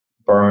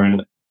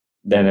burn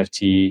the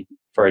NFT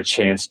for a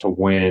chance to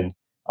win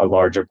a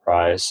larger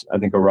prize. I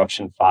think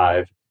Eruption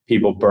 5,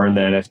 people burned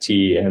the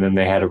NFT and then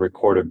they had to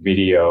record a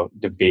video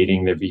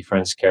debating the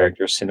VeeFriends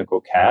character,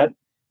 Cynical Cat,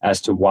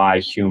 as to why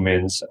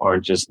humans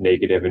aren't just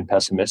negative and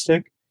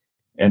pessimistic.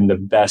 And the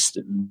best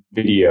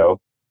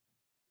video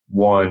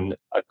won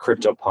a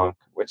CryptoPunk,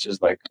 which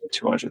is like a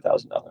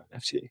 $200,000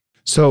 NFT.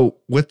 So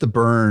with the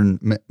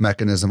burn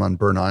mechanism on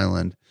Burn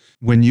Island,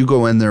 when you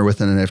go in there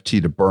with an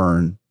NFT to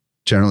burn,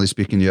 generally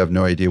speaking, you have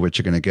no idea what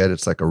you're going to get.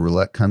 It's like a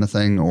roulette kind of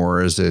thing,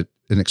 or is it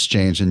an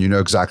exchange and you know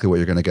exactly what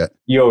you're going to get?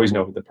 You always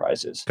know what the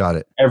prize is. Got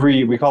it.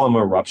 We call them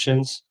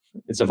eruptions.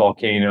 It's a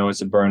volcano.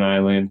 It's a burn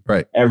island.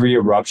 Right. Every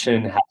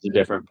eruption has a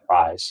different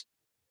prize.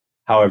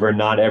 However,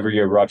 not every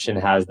eruption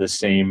has the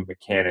same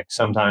mechanic.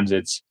 Sometimes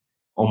it's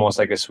almost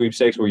like a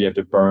sweepstakes where you have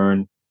to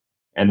burn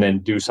and then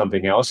do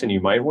something else and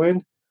you might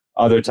win.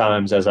 Other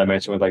times, as I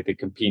mentioned with like the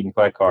compete and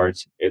collect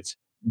cards, it's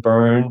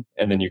burn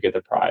and then you get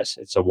the prize.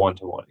 It's a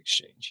one-to-one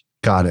exchange.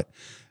 Got it.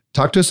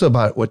 Talk to us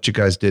about what you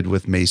guys did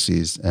with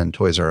Macy's and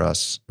Toys R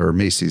Us, or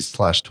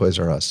Macy's/Toys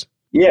R Us.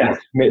 Yeah.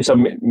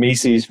 So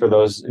Macy's, for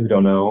those who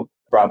don't know,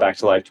 brought back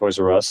to life Toys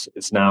R Us.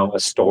 It's now a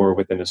store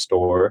within a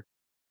store.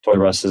 Toys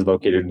R Us is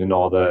located in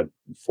all the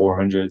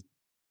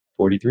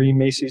 443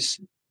 Macy's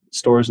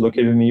stores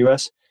located in the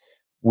US.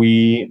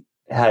 We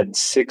had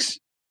 6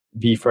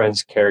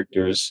 VeeFriends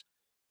characters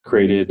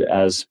created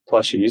as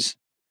plushies,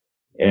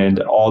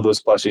 and all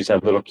those plushies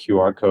have little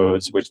QR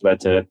codes, which led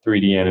to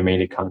 3D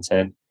animated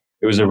content.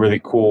 It was a really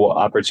cool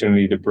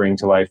opportunity to bring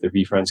to life the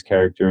VeeFriends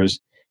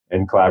characters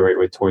and collaborate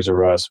with Toys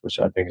R Us, which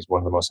I think is one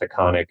of the most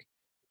iconic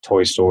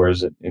toy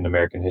stores in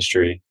American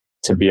history,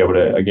 to be able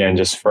to, again,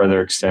 just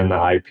further extend the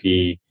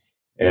IP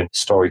and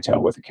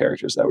storytell with the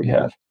characters that we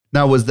have.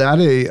 Now, was that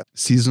a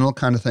seasonal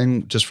kind of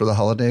thing just for the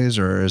holidays,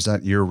 or is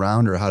that year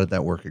round, or how did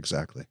that work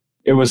exactly?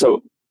 It was a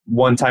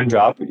one-time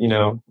drop.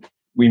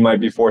 We might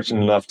be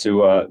fortunate enough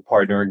to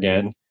partner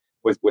again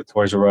with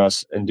Toys R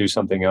Us and do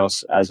something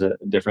else as a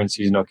different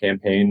seasonal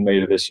campaign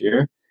later this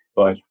year.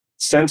 But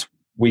since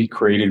we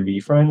created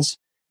VeeFriends,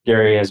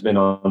 Gary has been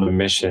on a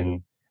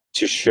mission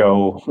to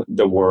show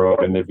the world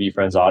and the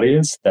VeeFriends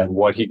audience that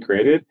what he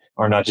created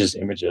are not just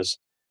images,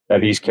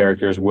 that these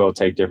characters will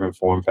take different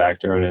form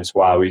factor. And it's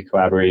why we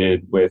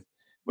collaborated with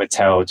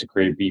Mattel to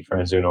create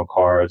VeeFriends Uno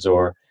cards,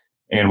 or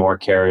Anwar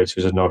Carrots,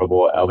 who's a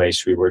notable LA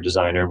streetwear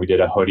designer. We did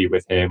a hoodie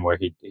with him where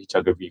he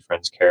took a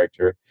VeeFriends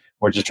character.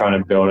 We're just trying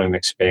to build and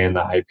expand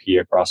the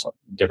IP across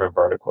different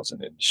verticals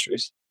and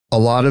industries. A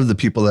lot of the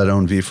people that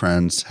own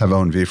VeeFriends have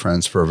owned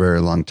VeeFriends for a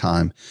very long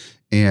time.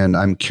 And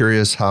I'm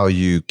curious how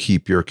you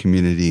keep your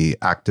community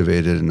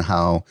activated and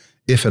how,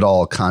 if at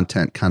all,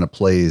 content kind of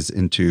plays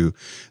into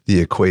the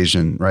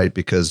equation, right?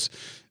 Because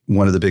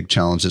one of the big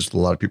challenges with a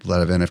lot of people that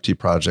have NFT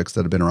projects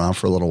that have been around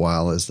for a little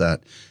while is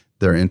that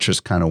their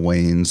interest kind of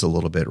wanes a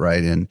little bit,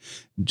 right? And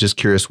just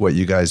curious what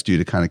you guys do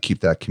to kind of keep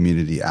that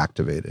community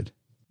activated.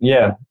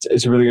 Yeah,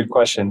 it's a really good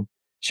question.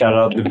 Shout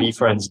out to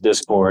VeeFriends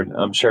Discord.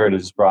 I'm sure it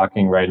is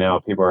rocking right now.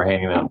 People are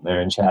hanging out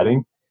there and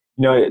chatting.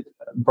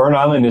 Burn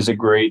Island is a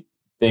great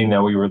thing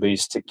that we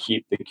released to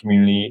keep the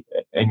community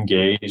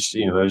engaged.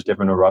 There's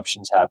different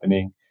eruptions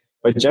happening,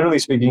 but generally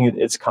speaking,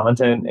 it's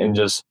content and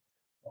just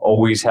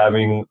always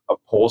having a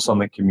pulse on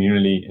the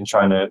community and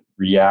trying to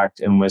react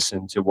and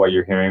listen to what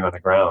you're hearing on the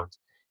ground.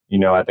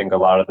 I think a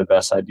lot of the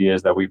best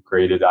ideas that we've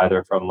created,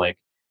 either from like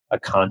a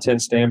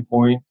content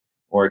standpoint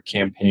or a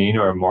campaign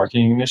or a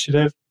marketing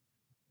initiative,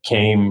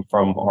 came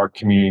from our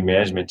community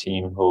management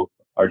team, who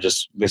are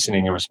just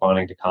listening and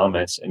responding to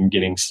comments and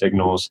getting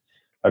signals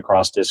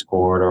across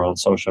Discord or on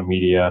social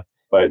media.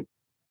 But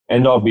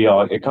end all be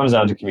all, it comes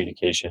down to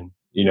communication,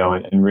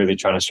 and really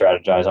trying to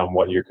strategize on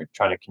what you're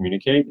trying to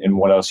communicate and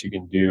what else you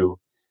can do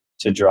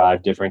to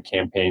drive different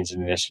campaigns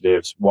and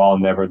initiatives while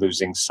never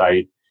losing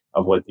sight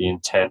of what the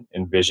intent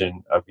and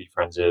vision of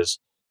VeeFriends is,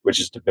 which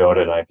is to build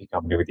an IP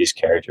company with these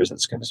characters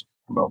that's going to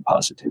promote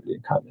positivity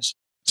and kindness.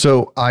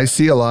 So I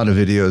see a lot of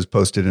videos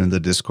posted in the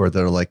Discord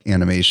that are like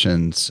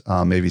animations,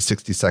 maybe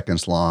 60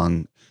 seconds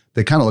long.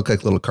 They kind of look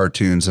like little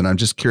cartoons. And I'm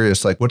just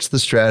curious, like, what's the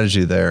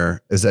strategy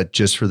there? Is that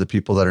just for the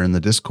people that are in the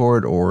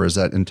Discord, or is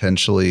that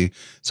intentionally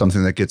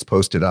something that gets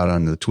posted out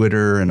on the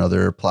Twitter and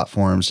other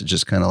platforms? It's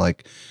just kind of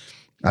like,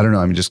 I don't know.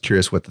 I'm just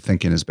curious what the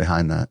thinking is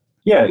behind that.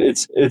 Yeah,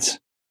 it's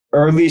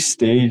early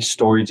stage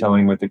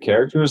storytelling with the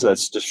characters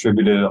that's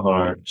distributed on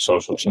our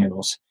social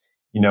channels.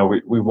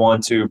 We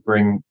want to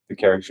bring the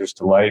characters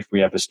to life. We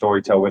have to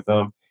storytell with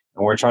them,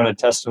 and we're trying to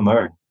test and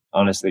learn.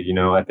 Honestly,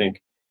 I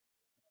think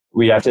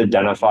we have to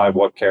identify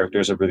what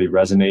characters are really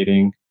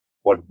resonating,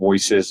 what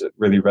voices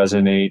really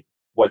resonate,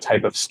 what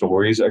type of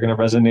stories are going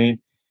to resonate.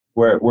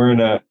 We're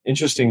in an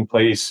interesting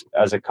place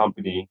as a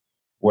company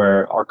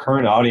where our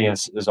current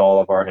audience is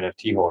all of our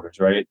NFT holders,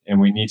 right?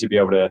 And we need to be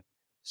able to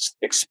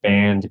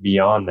expand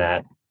beyond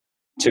that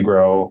to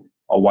grow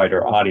a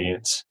wider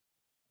audience.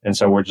 And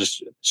so we're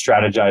just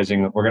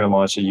strategizing. We're going to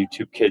launch a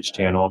YouTube Kids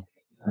channel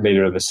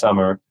later this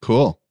summer.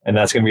 Cool. And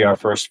that's going to be our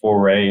first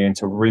foray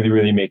into really,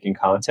 really making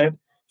content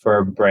for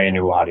a brand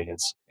new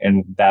audience.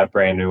 And that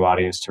brand new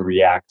audience to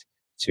react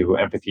to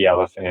Empathy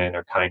Elephant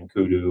or Kind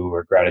Kudu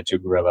or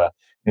Gratitude Gorilla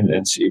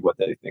and see what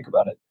they think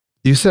about it.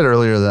 You said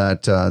earlier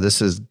that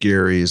this is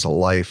Gary's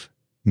life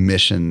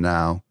mission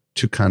now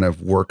to kind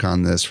of work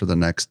on this for the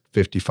next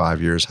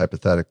 55 years,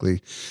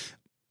 hypothetically.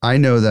 I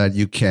know that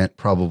you can't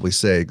probably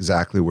say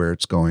exactly where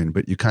it's going,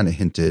 but you kind of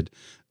hinted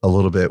a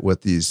little bit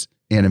with these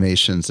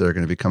animations that are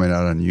going to be coming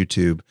out on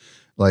YouTube.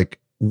 Like,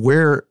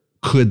 where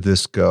could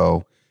this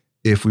go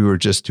if we were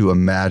just to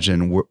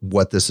imagine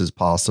what this is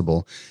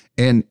possible?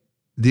 And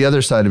the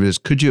other side of it is,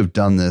 could you have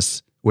done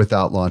this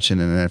without launching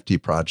an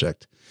NFT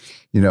project?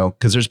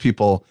 Because there's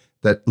people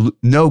that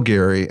know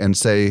Gary and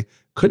say,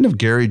 couldn't have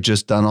Gary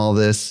just done all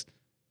this,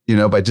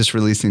 by just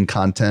releasing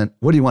content?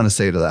 What do you want to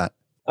say to that?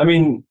 I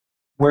mean,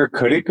 where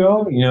could it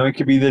go? It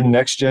could be the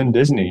next gen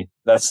Disney.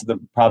 That's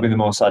probably the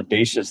most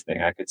audacious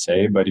thing I could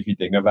say. But if you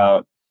think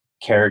about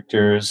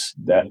characters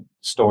that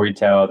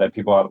storytell, that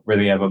people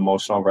really have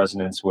emotional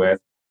resonance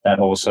with, that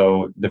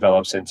also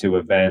develops into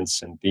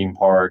events and theme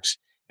parks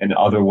and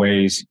other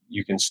ways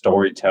you can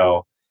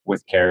storytell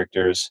with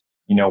characters.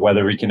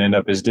 Whether we can end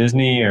up as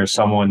Disney or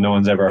someone no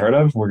one's ever heard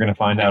of, we're going to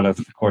find out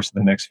over the course of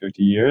the next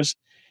 50 years.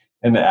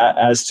 And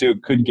as to,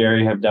 could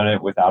Gary have done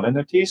it without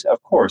NFTs?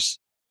 Of course.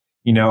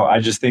 I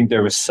just think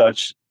there was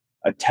such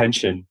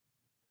attention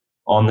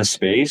on the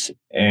space,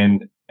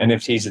 and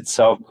NFTs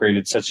itself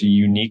created such a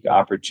unique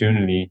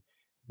opportunity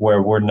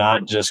where we're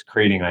not just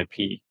creating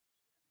IP,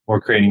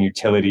 we're creating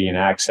utility and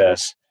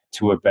access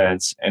to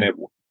events. And it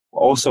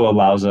also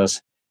allows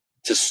us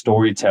to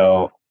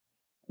storytell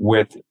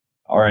with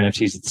our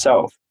NFTs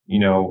itself.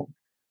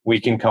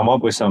 We can come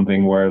up with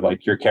something where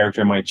like your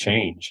character might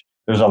change.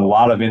 There's a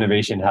lot of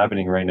innovation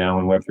happening right now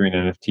in Web3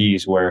 and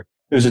NFTs where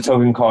there's a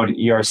token called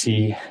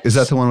ERC. Is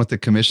that the one with the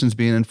commissions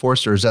being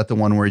enforced, or is that the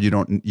one where you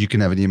can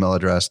have an email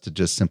address to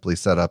just simply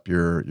set up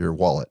your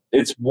wallet?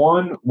 It's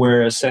one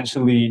where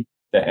essentially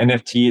the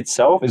NFT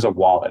itself is a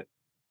wallet.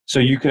 So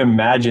you can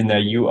imagine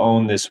that you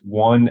own this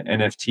one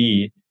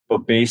NFT,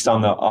 but based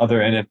on the other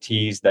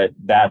NFTs that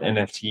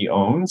NFT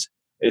owns,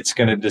 it's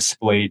going to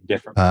display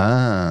differently.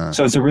 Ah,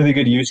 So it's a really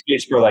good use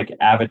case for like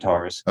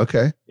avatars.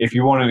 okay. If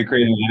you wanted to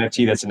create an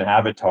NFT that's an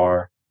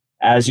avatar,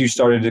 as you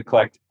started to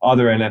collect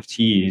other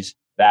NFTs,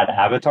 that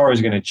avatar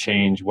is going to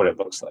change what it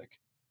looks like.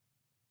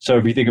 So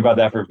if you think about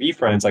that for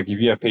VeeFriends, like if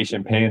you have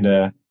Patient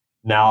Panda,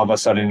 now all of a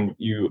sudden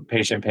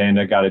Patient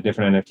Panda got a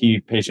different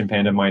NFT. Patient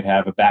Panda might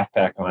have a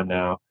backpack on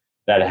now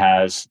that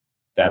has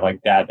that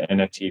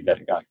NFT that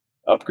it got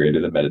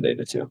upgraded the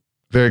metadata to.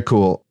 Very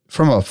cool.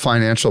 From a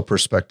financial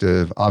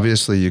perspective,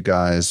 obviously you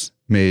guys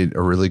made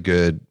a really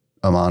good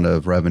amount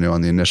of revenue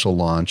on the initial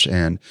launch.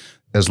 And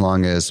as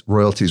long as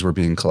royalties were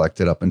being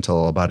collected up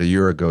until about a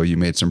year ago, you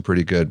made some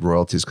pretty good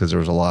royalties because there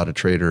was a lot of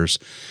traders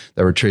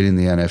that were trading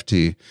the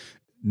NFT.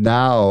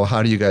 Now,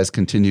 how do you guys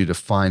continue to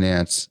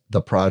finance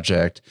the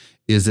project?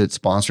 Is it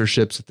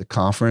sponsorships at the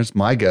conference?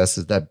 My guess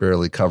is that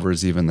barely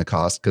covers even the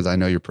cost because I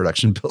know your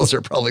production bills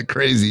are probably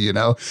crazy, you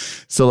know?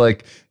 So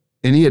like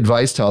any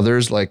advice to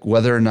others, like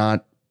whether or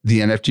not the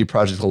NFT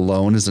project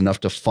alone is enough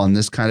to fund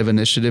this kind of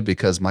initiative?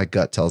 Because my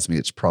gut tells me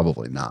it's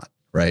probably not,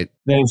 right?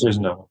 The answer is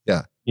no.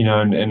 Yeah.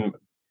 And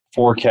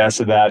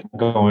forecasted that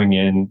going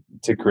in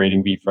to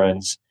creating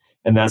VeeFriends.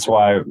 And that's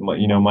why,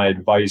 my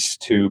advice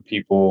to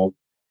people,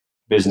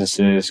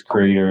 businesses,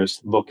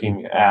 creators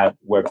looking at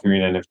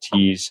Web3 and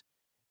NFTs,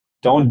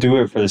 don't do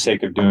it for the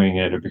sake of doing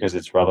it or because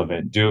it's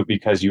relevant. Do it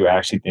because you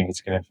actually think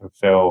it's going to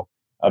fulfill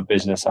a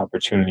business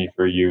opportunity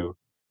for you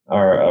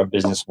or a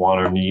business want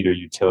or need or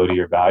utility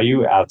or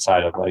value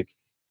outside of like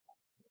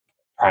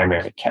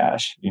primary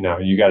cash.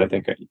 You got to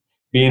think of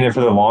be in it for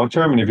the long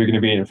term. And if you're going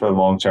to be in it for the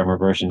long term,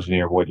 reverse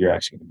engineer what you're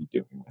actually going to be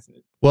doing with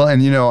it. Well,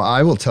 and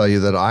I will tell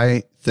you that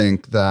I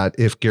think that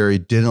if Gary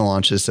didn't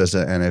launch this as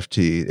an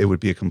NFT, it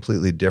would be a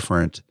completely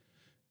different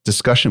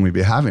discussion we'd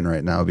be having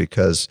right now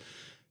because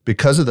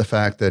of the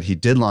fact that he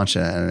did launch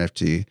an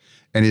NFT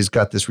and he's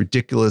got this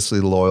ridiculously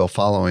loyal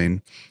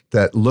following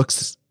that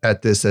looks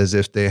at this as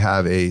if they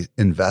have a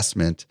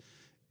investment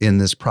in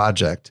this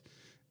project.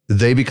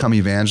 They become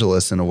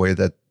evangelists in a way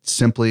that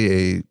simply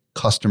a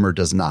customer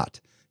does not.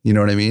 You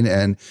know what I mean?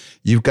 And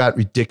you've got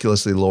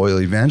ridiculously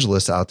loyal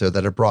evangelists out there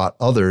that have brought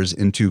others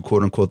into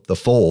quote unquote the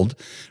fold,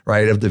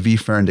 right, of the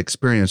VeeFriend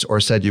experience, or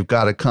said, you've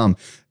got to come.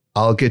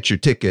 I'll get your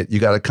ticket.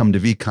 You got to come to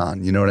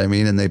VeeCon. You know what I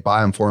mean? And they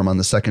buy them for them on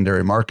the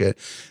secondary market.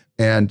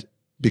 And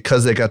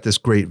because they got this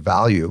great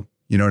value,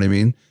 you know what I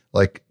mean?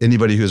 Like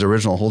anybody who's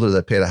original holder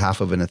that paid a half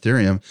of an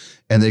Ethereum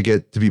and they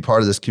get to be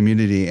part of this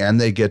community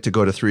and they get to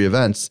go to 3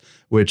 events,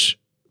 which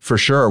for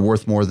sure are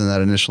worth more than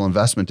that initial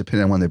investment,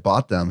 depending on when they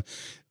bought them.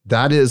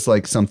 That is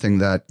like something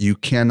that you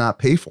cannot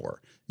pay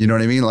for. You know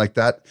what I mean? Like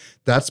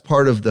that's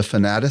part of the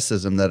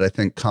fanaticism that I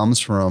think comes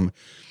from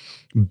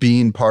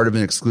being part of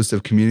an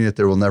exclusive community that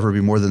there will never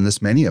be more than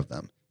this many of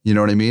them. You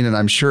know what I mean? And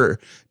I'm sure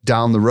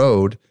down the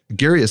road,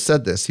 Gary has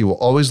said this, he will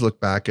always look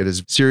back at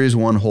his Series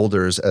 1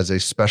 holders as a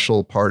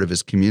special part of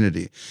his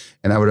community.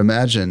 And I would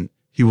imagine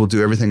he will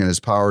do everything in his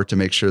power to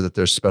make sure that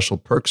there's special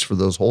perks for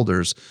those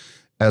holders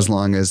as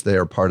long as they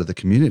are part of the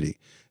community.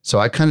 So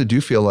I kind of do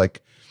feel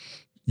like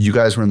you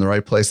guys were in the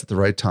right place at the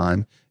right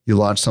time. You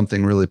launched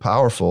something really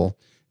powerful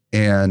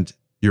and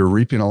you're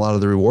reaping a lot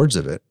of the rewards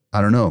of it.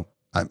 I don't know.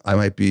 I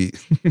might be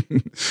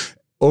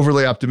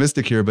overly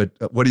optimistic here, but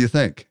what do you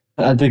think?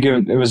 I think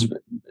it was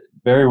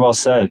very well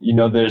said.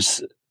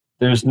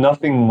 There's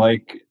nothing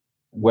like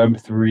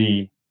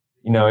Web3.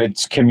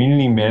 It's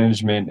community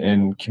management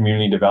and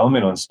community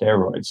development on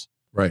steroids.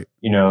 Right.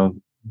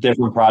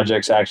 Different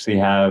projects actually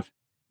have,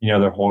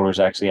 their holders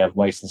actually have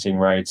licensing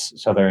rights,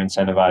 so they're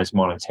incentivized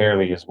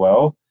monetarily as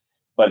well.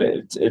 But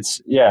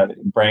it's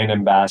brand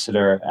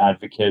ambassador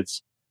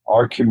advocates,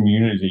 our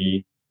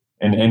community,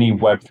 and any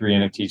Web3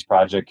 NFTs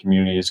project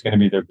community is going to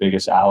be their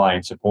biggest ally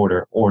and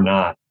supporter or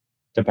not,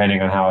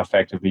 depending on how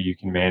effectively you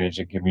can manage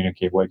and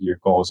communicate what your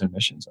goals and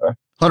missions are.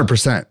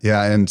 100%.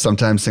 Yeah. And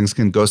sometimes things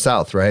can go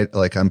south, right?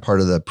 Like I'm part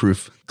of the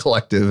Proof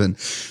Collective and,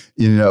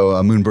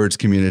 a Moonbirds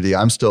community.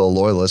 I'm still a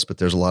loyalist, but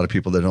there's a lot of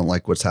people that don't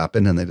like what's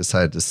happened and they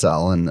decided to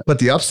sell. But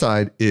the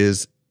upside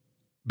is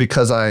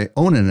because I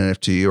own an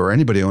NFT or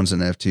anybody owns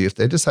an NFT, if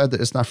they decide that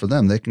it's not for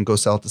them, they can go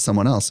sell it to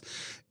someone else.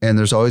 And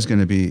there's always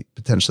going to be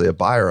potentially a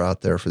buyer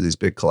out there for these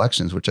big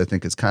collections, which I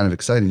think is kind of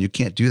exciting. You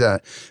can't do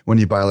that when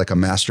you buy like a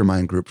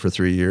mastermind group for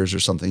 3 years or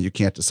something. You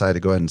can't decide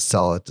to go ahead and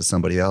sell it to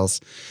somebody else.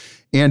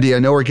 Andy, I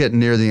know we're getting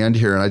near the end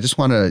here, and I just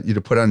want you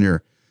to put on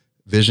your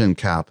vision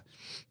cap.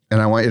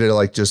 And I want you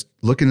to just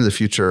look into the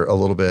future a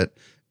little bit.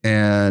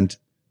 And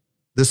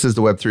this is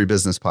the Web3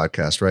 Business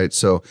Podcast, right?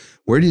 So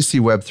where do you see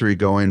Web3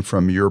 going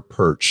from your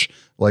perch?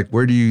 Like,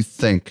 where do you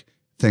think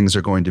things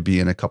are going to be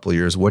in a couple of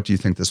years? What do you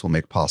think this will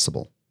make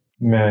possible?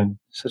 Man,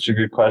 such a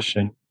good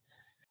question.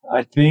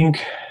 I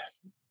think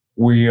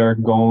we are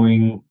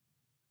going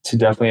to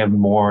definitely have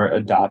more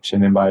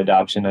adoption. And by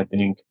adoption, I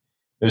think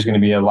there's going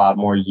to be a lot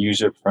more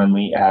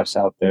user-friendly apps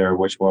out there,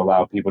 which will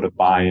allow people to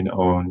buy and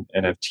own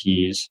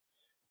NFTs,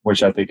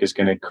 which I think is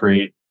going to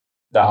create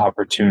the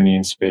opportunity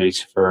and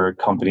space for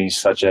companies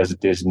such as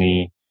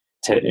Disney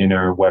to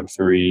enter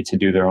Web3, to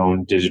do their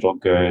own digital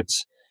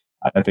goods.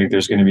 I think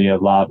there's going to be a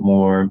lot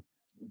more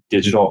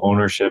digital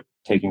ownership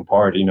taking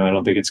part. I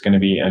don't think it's going to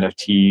be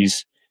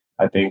NFTs.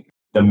 I think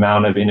the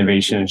amount of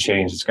innovation and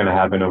change that's going to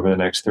happen over the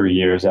next 3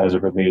 years as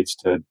it relates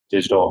to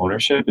digital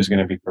ownership is going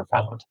to be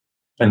profound.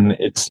 And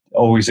it's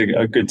always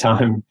a good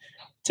time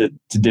to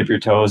dip your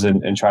toes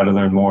and try to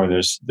learn more.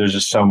 There's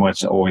just so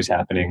much always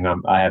happening.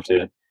 I have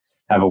to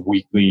have a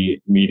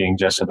weekly meeting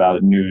just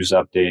about news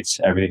updates,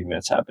 everything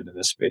that's happened in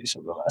this space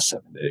over the last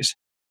 7 days.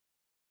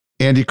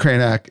 Andy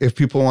Kranak, if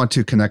people want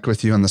to connect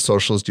with you on the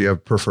socials, do you have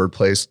a preferred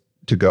place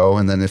to go?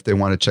 And then if they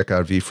want to check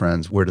out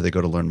VeeFriends, where do they go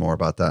to learn more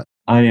about that?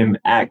 I am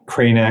at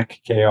Kranak,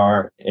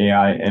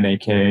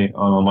 Krainak,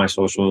 on all my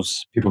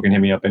socials. People can hit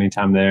me up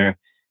anytime there.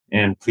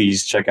 And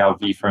please check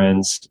out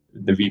VeeFriends,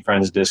 the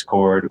VeeFriends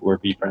Discord, or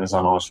VeeFriends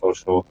on all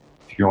social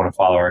if you want to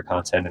follow our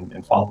content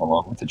and follow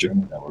along with the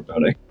journey that we're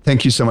building.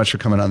 Thank you so much for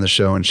coming on the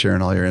show and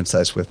sharing all your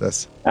insights with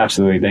us.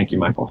 Absolutely. Thank you,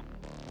 Michael.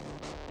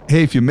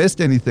 Hey, if you missed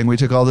anything, we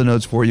took all the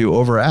notes for you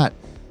over at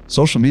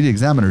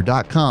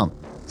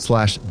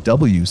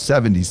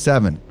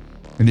socialmediaexaminer.com/W77.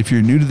 And if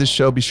you're new to this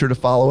show, be sure to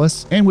follow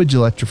us. And would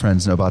you let your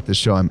friends know about this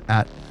show? I'm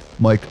at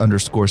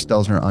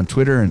Mike_Stelzner on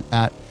Twitter and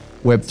at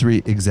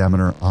Web3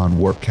 Examiner on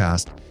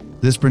Warpcast.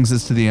 This brings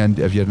us to the end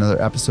of yet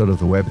another episode of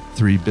the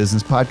Web3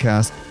 Business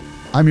Podcast.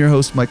 I'm your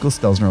host, Michael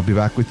Stelzner. I'll be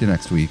back with you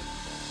next week.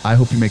 I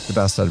hope you make the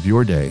best out of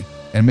your day,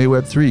 and may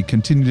Web3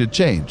 continue to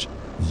change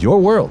your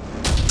world.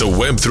 The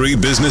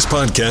Web3 Business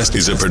Podcast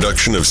is a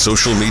production of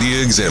Social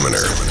Media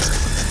Examiner.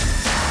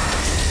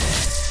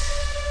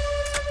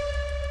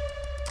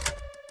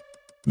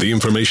 The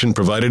information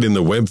provided in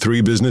the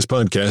Web3 Business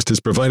Podcast is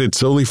provided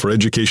solely for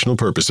educational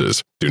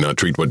purposes. Do not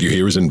treat what you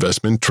hear as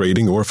investment,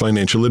 trading, or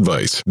financial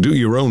advice. Do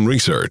your own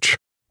research.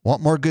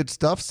 Want more good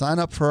stuff? Sign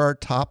up for our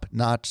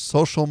top-notch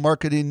social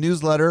marketing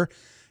newsletter.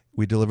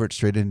 We deliver it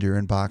straight into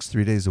your inbox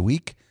 3 days a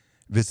week.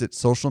 Visit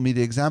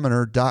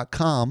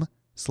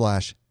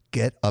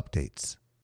socialmediaexaminer.com/get updates.